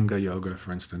Ashtanga yoga,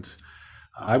 for instance.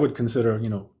 I would consider,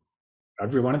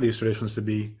 every one of these traditions to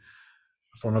be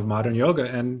a form of modern yoga,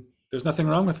 and there's nothing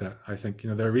wrong with that. I think,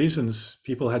 there are reasons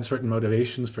people had certain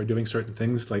motivations for doing certain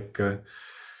things, like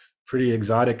pretty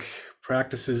exotic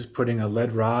practices, putting a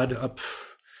lead rod up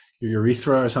your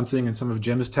urethra or something in some of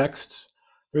Jim's texts.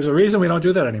 There's a reason we don't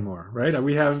do that anymore, right?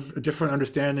 We have a different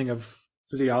understanding of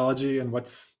physiology and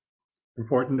what's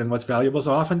important and what's valuable.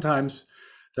 So oftentimes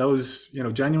those,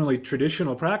 genuinely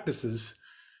traditional practices,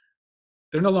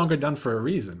 they're no longer done for a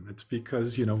reason. It's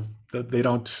because, they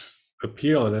don't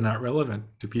appeal or they're not relevant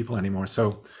to people anymore.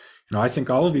 So, I think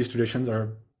all of these traditions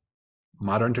are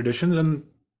modern traditions, and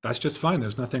that's just fine.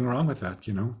 There's nothing wrong with that,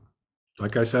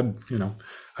 Like I said,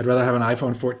 I'd rather have an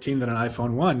iPhone 14 than an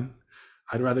iPhone 1.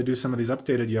 I'd rather do some of these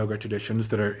updated yoga traditions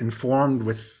that are informed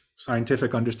with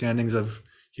scientific understandings of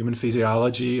human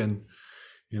physiology and,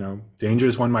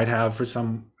 dangers one might have for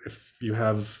some, if you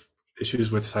have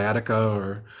issues with sciatica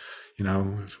or,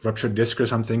 ruptured disc or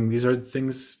something. These are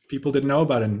things people didn't know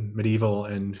about in medieval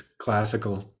and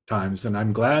classical times. And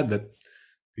I'm glad that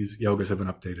these yogas have been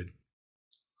updated.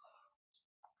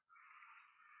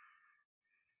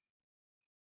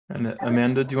 And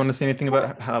Amanda, do you want to say anything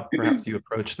about how perhaps you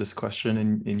approach this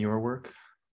question in your work?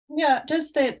 Yeah,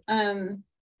 just that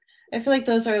I feel like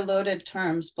those are loaded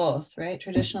terms, both, right?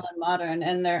 Traditional and modern,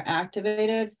 and they're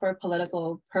activated for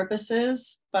political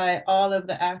purposes by all of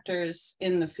the actors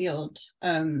in the field.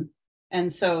 And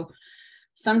so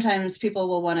sometimes people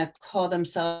will want to call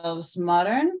themselves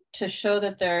modern to show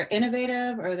that they're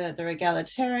innovative or that they're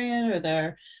egalitarian or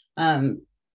they're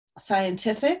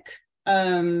scientific,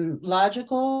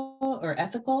 logical or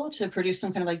ethical, to produce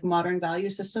some kind of like modern value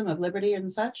system of liberty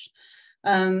and such.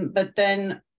 But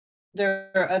then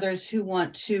there are others who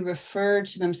want to refer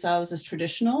to themselves as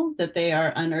traditional, that they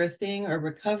are unearthing or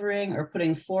recovering or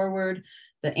putting forward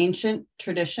the ancient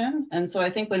tradition. And so I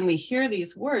think when we hear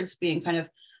these words being kind of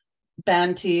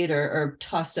bantied or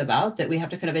tossed about, that we have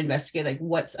to kind of investigate like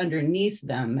what's underneath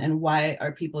them and why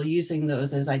are people using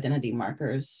those as identity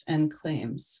markers and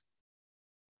claims.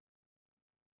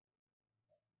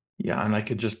 Yeah, and I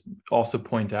could just also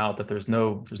point out that there's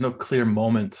no clear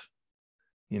moment,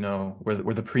 where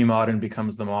the pre-modern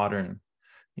becomes the modern.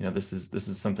 This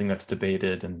is something that's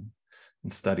debated in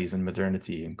studies in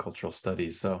modernity and cultural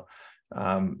studies. So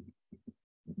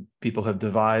people have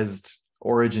devised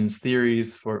origins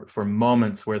theories for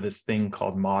moments where this thing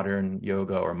called modern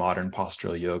yoga or modern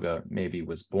postural yoga maybe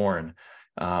was born.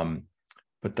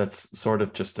 But that's sort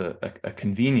of just a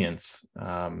convenience.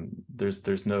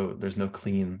 There's no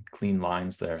clean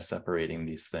lines there separating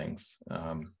these things.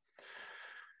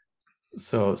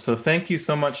 So thank you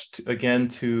so much again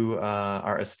to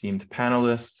our esteemed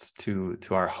panelists,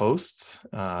 to our hosts,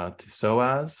 to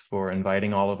SOAS, for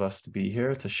inviting all of us to be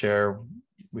here to share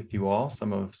with you all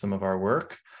some of our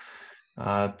work,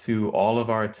 to all of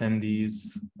our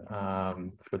attendees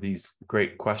for these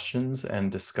great questions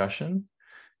and discussion.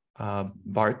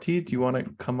 Bharti, do you want to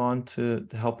come on to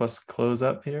help us close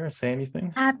up here? Say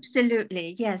anything?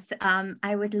 Absolutely, yes.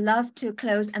 I would love to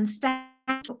close, and thank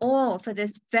you all for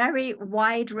this very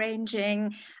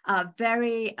wide-ranging,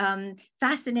 very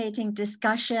fascinating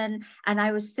discussion. And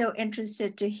I was so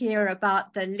interested to hear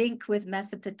about the link with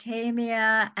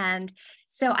Mesopotamia. And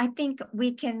so I think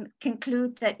we can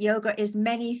conclude that yoga is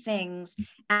many things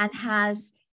and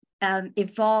has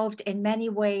evolved in many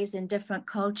ways in different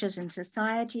cultures and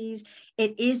societies.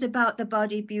 It is about the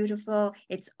body beautiful.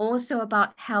 It's also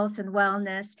about health and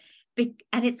wellness.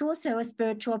 And it's also a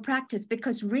spiritual practice,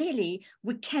 because really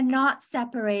we cannot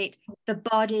separate the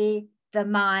body, the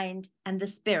mind, and the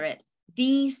spirit.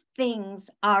 These things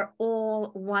are all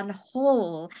one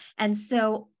whole. And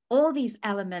so all these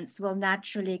elements will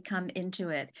naturally come into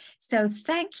it. So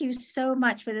thank you so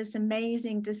much for this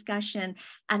amazing discussion.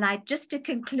 And just to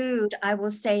conclude, I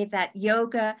will say that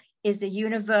yoga is a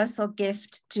universal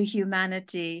gift to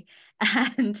humanity,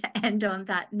 and end on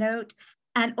that note.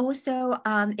 And also,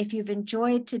 if you've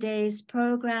enjoyed today's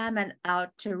program and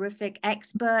our terrific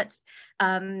experts,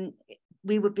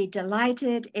 we would be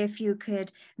delighted if you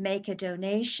could make a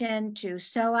donation to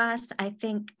SOAS. I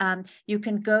think you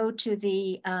can go to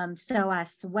the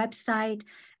SOAS website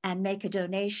and make a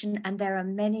donation, and there are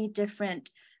many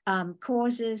different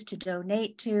causes to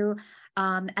donate to.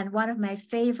 And one of my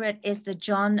favorite is the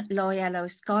John Loyello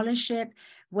Scholarship,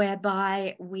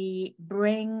 whereby we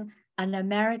bring an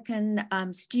American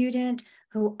student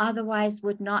who otherwise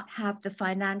would not have the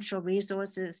financial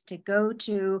resources to go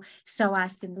to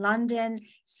SOAS in London.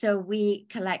 So we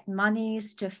collect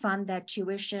monies to fund their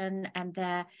tuition and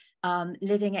their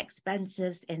living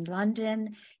expenses in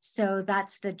London. So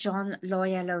that's the John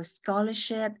Loyello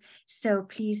Scholarship. So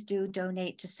please do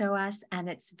donate to SOAS. And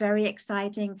it's very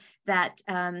exciting that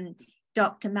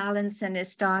Dr. Mallinson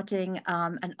is starting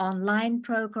an online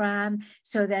program.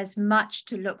 So there's much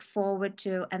to look forward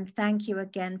to. And thank you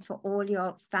again for all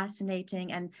your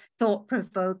fascinating and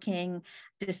thought-provoking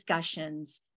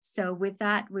discussions. So with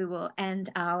that, we will end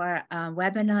our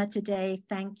webinar today.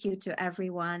 Thank you to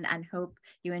everyone and hope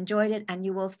you enjoyed it. And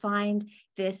you will find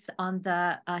this on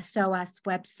the SOAS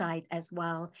website as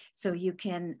well. So you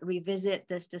can revisit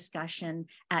this discussion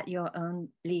at your own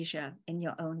leisure in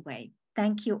your own way.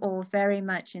 Thank you all very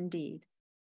much indeed.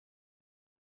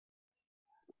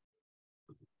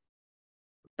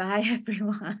 Bye,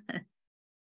 everyone.